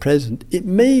experience with the present, it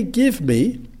may give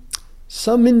me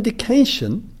some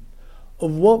indication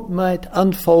of what might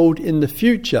unfold in the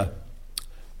future.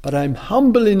 But I'm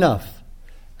humble enough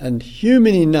and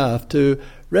human enough to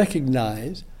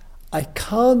recognize I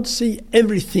can't see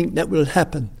everything that will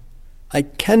happen. I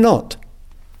cannot.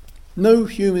 No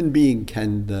human being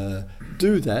can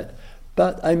do that,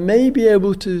 but I may be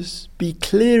able to be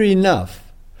clear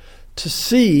enough to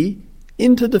see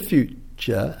into the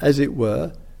future, as it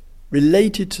were,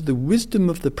 related to the wisdom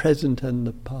of the present and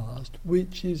the past,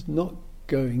 which is not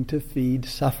going to feed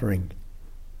suffering.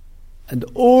 And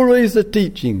always the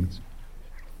teachings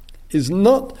is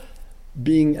not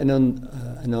being an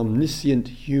omniscient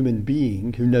human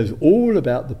being who knows all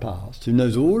about the past, who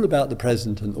knows all about the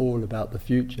present and all about the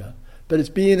future, but it's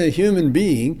being a human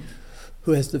being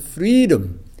who has the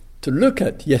freedom to look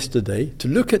at yesterday, to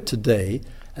look at today,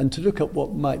 and to look at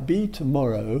what might be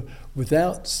tomorrow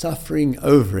without suffering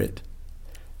over it.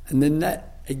 And then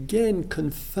that again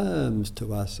confirms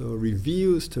to us or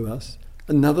reveals to us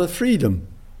another freedom.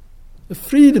 The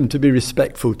freedom to be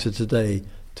respectful to today,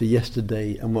 to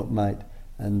yesterday, and what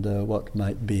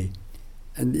might be.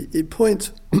 And it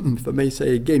points, if I may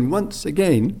say again, once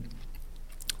again,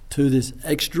 to this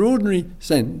extraordinary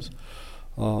sense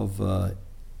of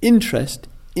interest,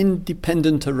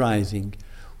 independent arising,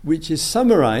 which is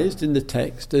summarized in the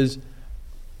text as,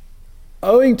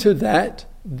 owing to that,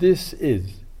 this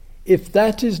is. If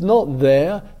that is not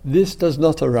there, this does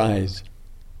not arise.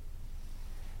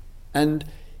 And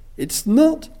it's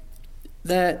not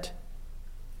that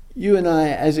you and I,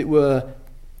 as it were,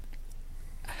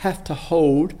 have to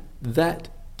hold that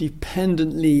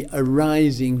dependently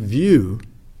arising view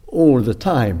all the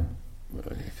time.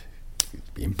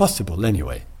 It'd be impossible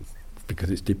anyway, because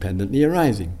it's dependently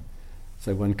arising.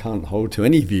 So one can't hold to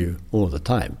any view all the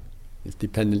time. It's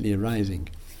dependently arising.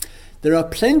 There are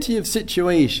plenty of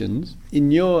situations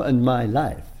in your and my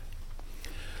life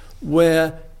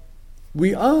where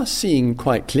we are seeing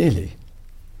quite clearly.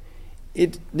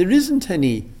 There isn't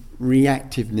any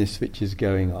reactiveness which is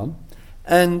going on.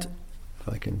 And if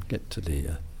I can get to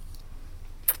the...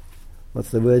 what's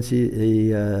the words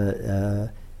he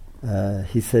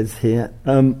says here?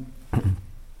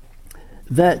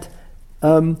 That...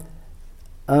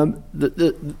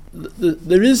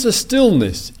 there is a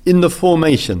stillness in the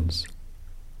formations,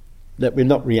 that we're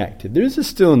not reactive. There is a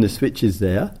stillness which is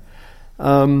there.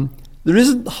 There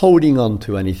isn't holding on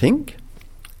to anything.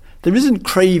 There isn't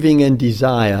craving and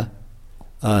desire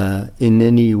in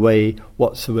any way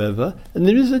whatsoever. And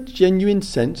there is a genuine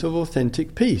sense of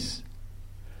authentic peace.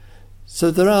 So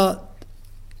there are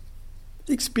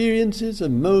experiences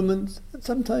and moments, and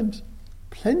sometimes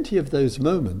plenty of those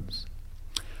moments,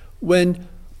 when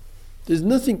there's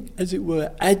nothing, as it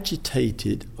were,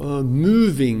 agitated or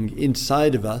moving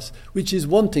inside of us which is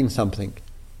wanting something.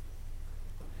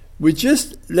 We're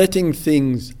just letting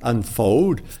things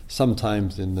unfold.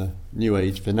 Sometimes in the New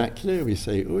Age vernacular we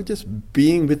say, we're just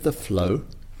being with the flow.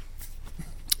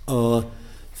 Or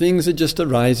things are just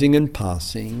arising and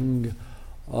passing.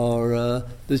 Or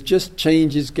there's just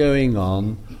changes going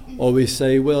on. Or we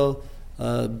say, well,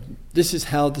 this is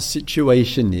how the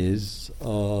situation is.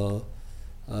 Or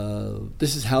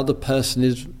this is how the person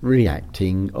is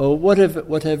reacting. Or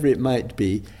whatever it might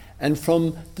be. And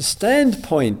from the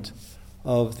standpoint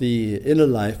of the inner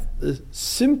life, the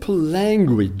simple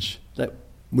language that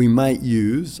we might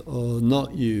use or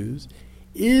not use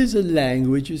is a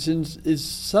language which is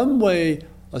some way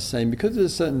of saying, because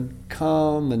there's a certain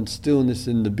calm and stillness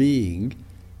in the being,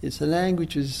 it's a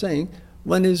language which is saying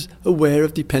one is aware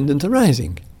of dependent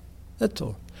arising. That's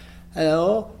all.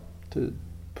 Or, to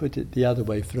put it the other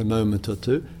way for a moment or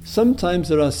two, sometimes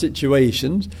there are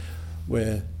situations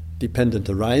where dependent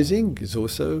arising is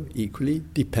also equally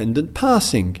dependent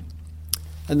passing.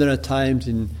 And there are times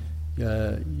in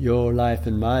your life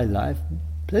and my life,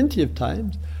 plenty of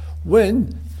times,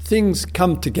 when things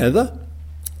come together.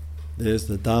 There's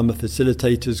the Dharma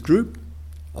facilitators group,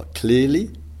 clearly,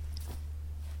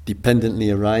 dependently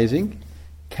arising.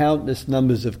 Countless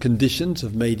numbers of conditions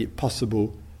have made it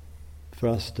possible for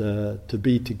us to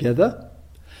be together.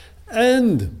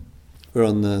 And we're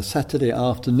on the Saturday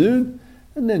afternoon,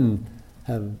 and then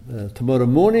have tomorrow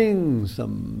morning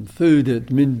some food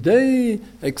at midday,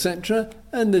 etc.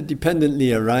 And the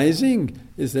dependently arising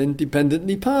is then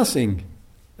dependently passing.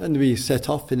 And we set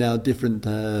off in our different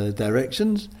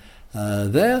directions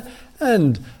there,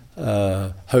 and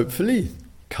hopefully,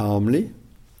 calmly,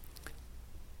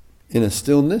 in a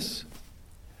stillness,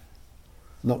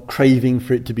 not craving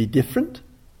for it to be different,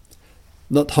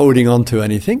 not holding on to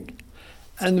anything,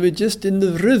 and we're just in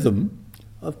the rhythm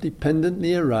of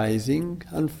dependently arising,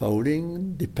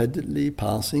 unfolding, dependently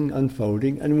passing,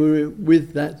 unfolding, and we're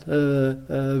with that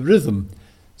rhythm.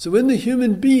 So when the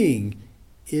human being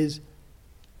is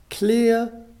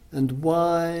clear and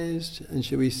wise, and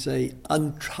shall we say,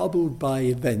 untroubled by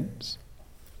events,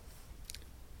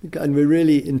 and we're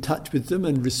really in touch with them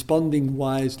and responding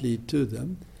wisely to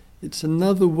them, it's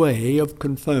another way of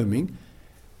confirming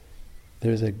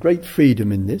there is a great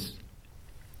freedom in this.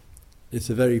 It's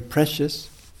a very precious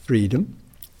freedom.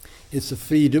 It's a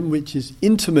freedom which is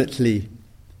intimately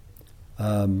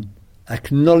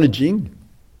acknowledging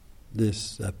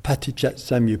this patichat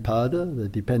samuppada, the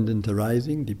dependent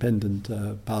arising, dependent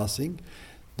passing.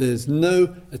 There's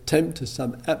no attempt to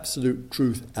some absolute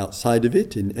truth outside of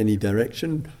it in any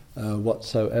direction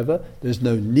whatsoever. There's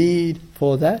no need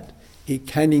for that. It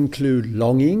can include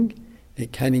longing.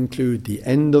 It can include the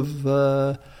end of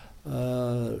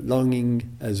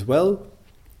longing as well.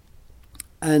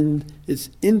 And it's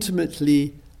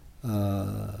intimately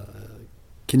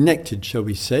connected, shall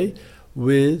we say,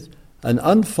 with an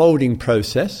unfolding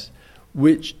process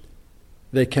which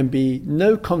there can be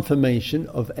no confirmation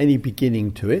of any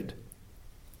beginning to it,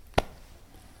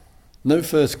 no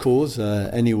first cause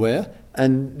anywhere,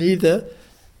 and neither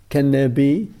can there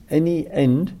be any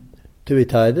end to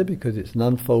it either, because it's an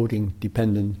unfolding,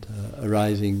 dependent,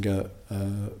 arising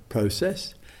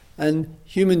process. And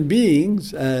human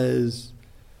beings, as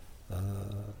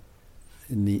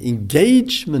in the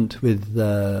engagement with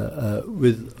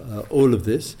all of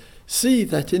this, see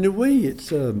that in a way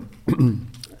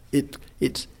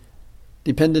it's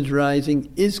dependent arising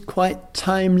is quite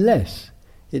timeless.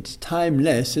 It's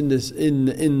timeless in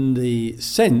the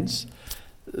sense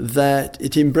that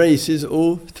it embraces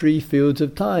all three fields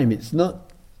of time. It's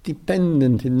not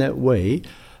dependent in that way,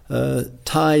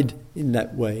 tied in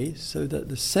that way, so that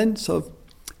the sense of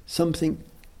something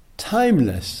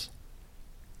timeless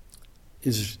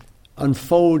is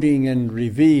unfolding and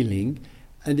revealing.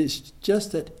 And it's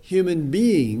just that human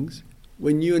beings,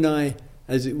 when you and I,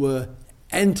 as it were,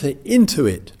 enter into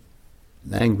it,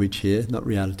 language here, not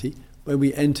reality, when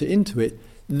we enter into it,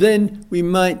 then we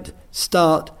might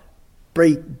start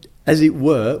as it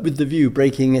were, with the view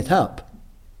breaking it up.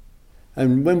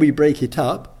 And when we break it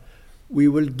up, we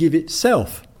will give it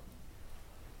self.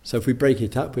 So if we break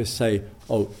it up, we'll say,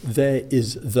 oh, there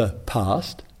is the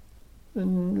past,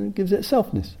 and it gives it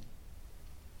selfness.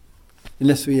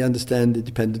 Unless we understand the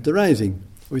dependent arising.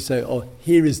 We say, oh,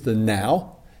 here is the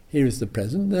now, here is the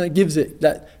present. That gives it,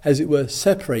 that, as it were,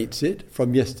 separates it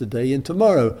from yesterday and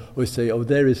tomorrow. We say, oh,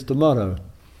 there is tomorrow.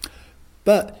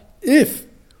 But if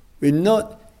we're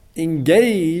not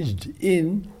engaged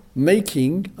in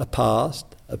making a past,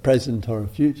 a present or a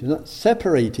future, not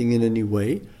separating in any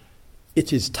way,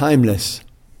 it is timeless.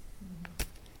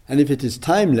 And if it is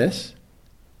timeless,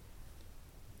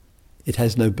 it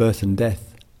has no birth and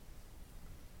death.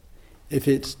 If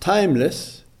it's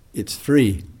timeless, it's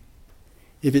free.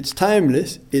 If it's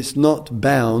timeless, it's not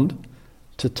bound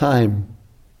to time.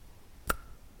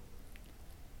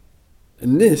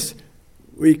 And this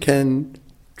we can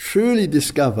truly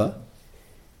discover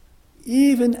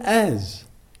even as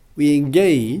we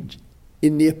engage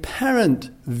in the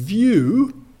apparent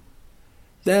view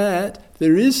that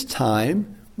there is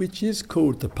time which is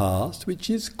called the past, which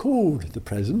is called the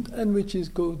present, and which is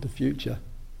called the future.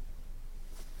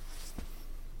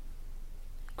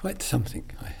 Quite something,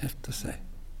 I have to say.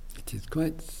 It is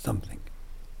quite something.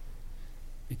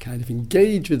 We kind of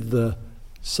engage with the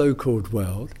so-called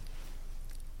world,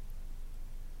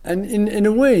 and in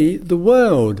a way, the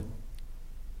world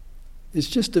is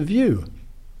just a view.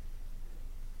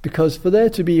 Because for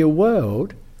there to be a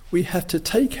world, we have to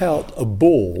take out a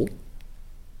ball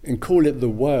and call it the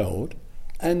world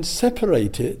and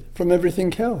separate it from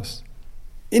everything else.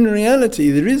 In reality,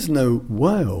 there is no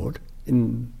world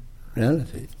in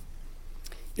reality.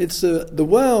 The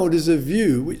world is a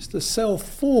view which the self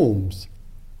forms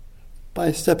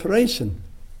by separation.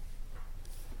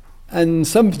 And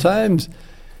sometimes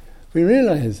we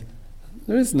realize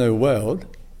there is no world.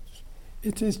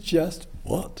 It is just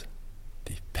what?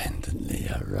 Dependently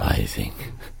arising.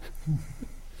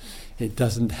 It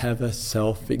doesn't have a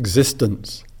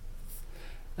self-existence.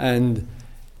 And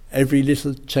every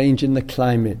little change in the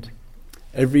climate,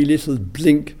 every little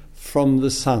blink from the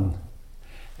sun,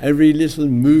 every little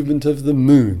movement of the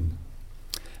moon,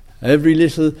 every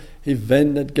little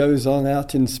event that goes on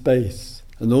out in space,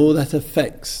 and all that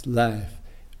affects life,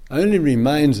 only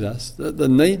reminds us that the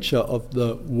nature of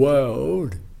the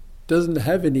world doesn't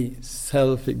have any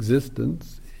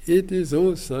self-existence. It is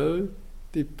also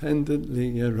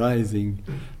dependently arising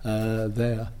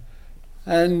there.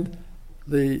 And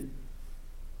the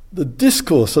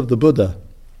discourse of the Buddha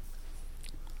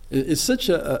is such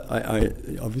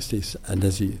obviously, and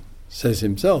as he says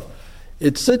himself,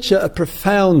 it's such a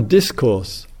profound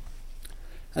discourse.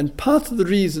 And part of the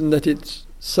reason that it's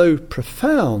so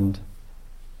profound,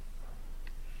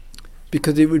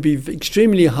 because it would be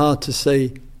extremely hard to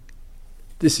say,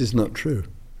 this is not true.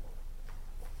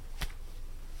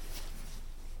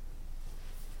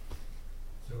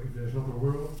 So if there's not a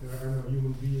world, there are no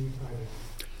human beings either.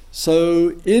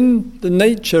 So in the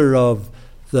nature of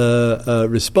the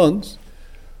response,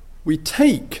 we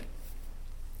take,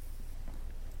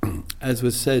 as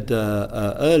was said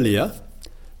earlier,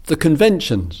 the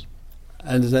conventions.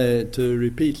 And to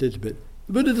repeat a little bit,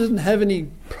 the Buddha doesn't have any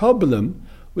problem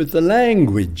with the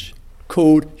language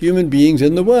called human beings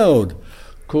in the world,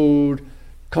 called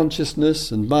consciousness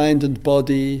and mind and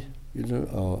body,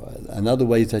 and other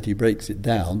ways that he breaks it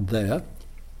down there,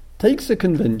 takes the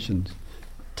conventions,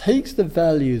 takes the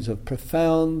values of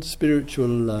profound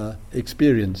spiritual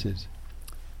experiences.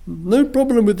 No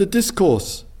problem with the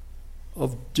discourse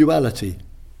of duality,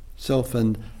 self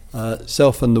and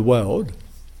the world,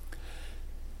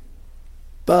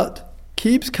 but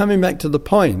keeps coming back to the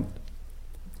point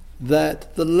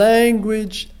that the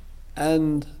language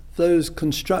and those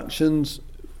constructions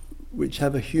which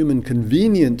have a human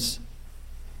convenience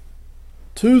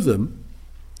to them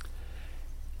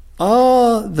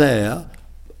are there,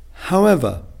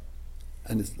 however,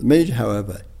 and it's the major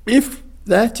however, if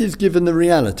that is given the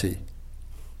reality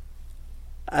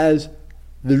as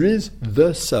there is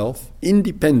the self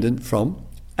independent from,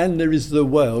 and there is the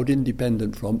world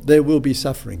independent from, there will be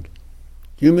suffering.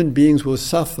 Human beings will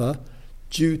suffer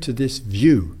due to this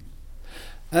view.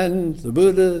 And the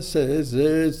Buddha says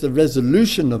there is the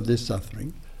resolution of this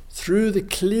suffering through the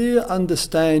clear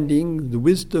understanding, the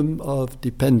wisdom of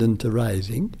dependent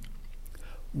arising,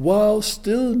 while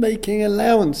still making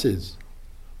allowances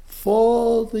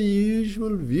for the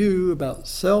usual view about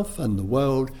self and the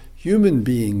world, human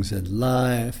beings and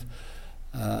life,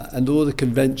 and all the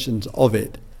conventions of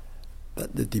it.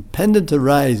 But the dependent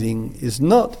arising is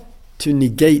not to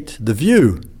negate the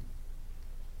view.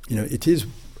 It is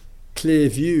clear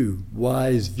view,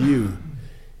 wise view.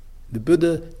 The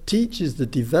Buddha teaches the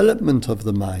development of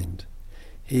the mind.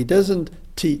 He doesn't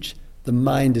teach the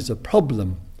mind is a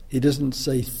problem. He doesn't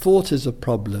say thought is a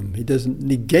problem. He doesn't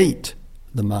negate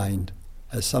the mind,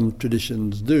 as some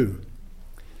traditions do.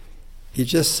 He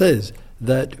just says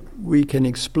that we can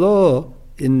explore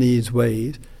in these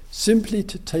ways simply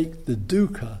to take the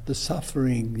dukkha, the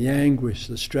suffering, the anguish,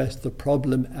 the stress, the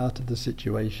problem out of the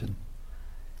situation.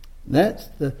 That's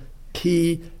the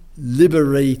key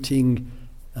liberating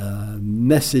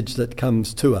message that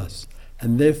comes to us,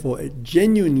 and therefore it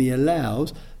genuinely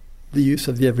allows the use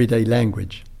of the everyday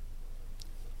language.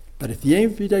 But if the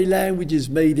everyday language is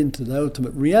made into the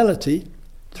ultimate reality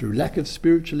through lack of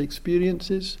spiritual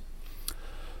experiences,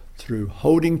 through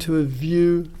holding to a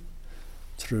view,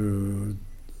 through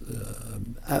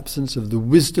absence of the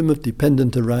wisdom of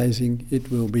dependent arising, it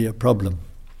will be a problem.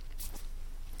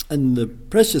 And the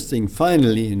precious thing,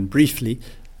 finally and briefly,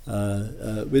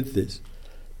 with this,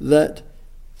 that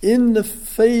in the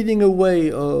fading away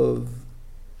of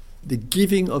the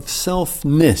giving of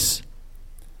selfness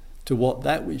to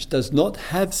that which does not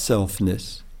have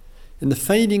selfness, in the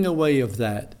fading away of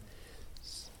that,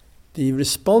 the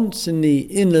response in the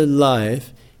inner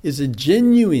life is a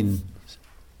genuine,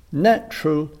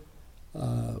 natural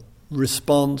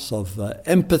response of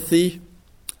empathy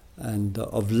and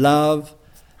of love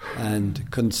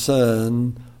and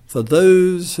concern for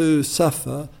those who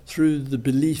suffer through the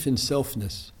belief in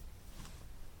selfness.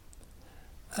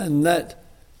 And that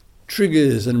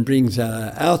triggers and brings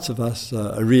out of us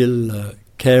a real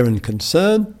care and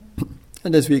concern.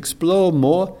 And as we explore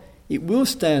more, it will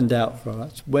stand out for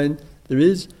us when there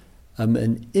is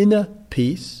an inner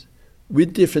peace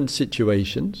with different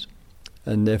situations,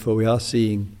 and therefore we are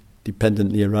seeing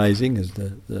dependently arising, as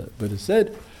the Buddha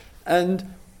said, and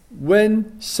when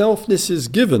selfness is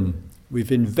given,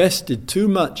 we've invested too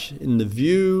much in the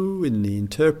view, in the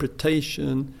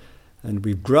interpretation, and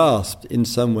we've grasped in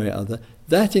some way or other,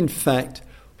 that in fact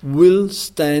will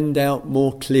stand out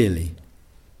more clearly.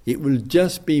 It will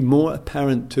just be more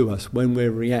apparent to us when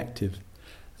we're reactive.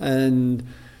 And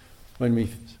when we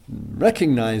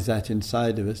recognize that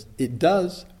inside of us, it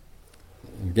does,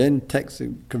 again, texts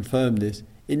confirm this,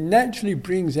 it naturally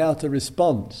brings out a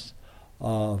response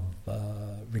of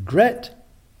regret,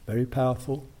 very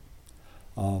powerful,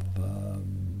 of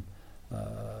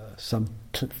some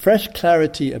fresh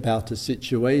clarity about a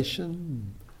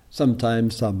situation,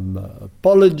 sometimes some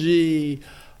apology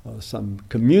or some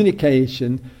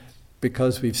communication,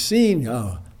 because we've seen,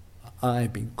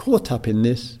 I've been caught up in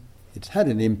this, it's had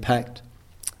an impact,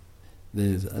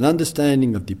 there's an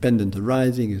understanding of dependent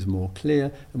arising is more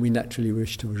clear, and we naturally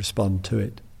wish to respond to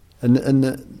it. And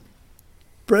the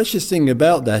precious thing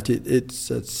about that,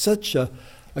 it's such a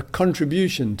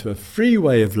contribution to a free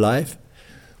way of life,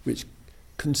 which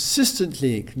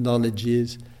consistently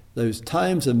acknowledges those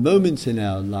times and moments in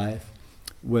our life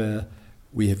where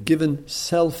we have given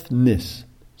selfness,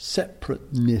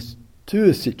 separateness to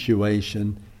a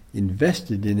situation,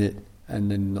 invested in it, and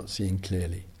then not seeing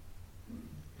clearly.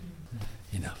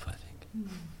 Enough, I think.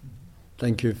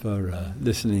 Thank you for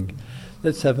listening.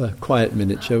 Let's have a quiet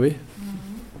minute, shall we?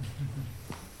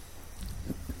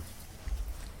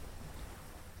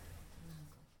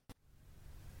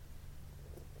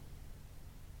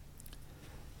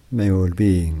 May all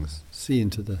beings see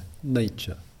into the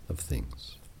nature of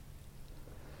things.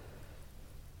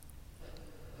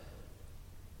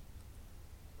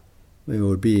 May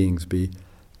all beings be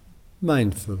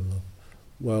mindful of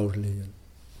worldly and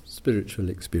spiritual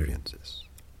experiences.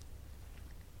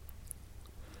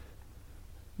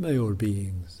 May all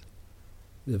beings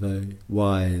live a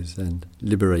wise and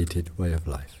liberated way of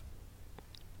life.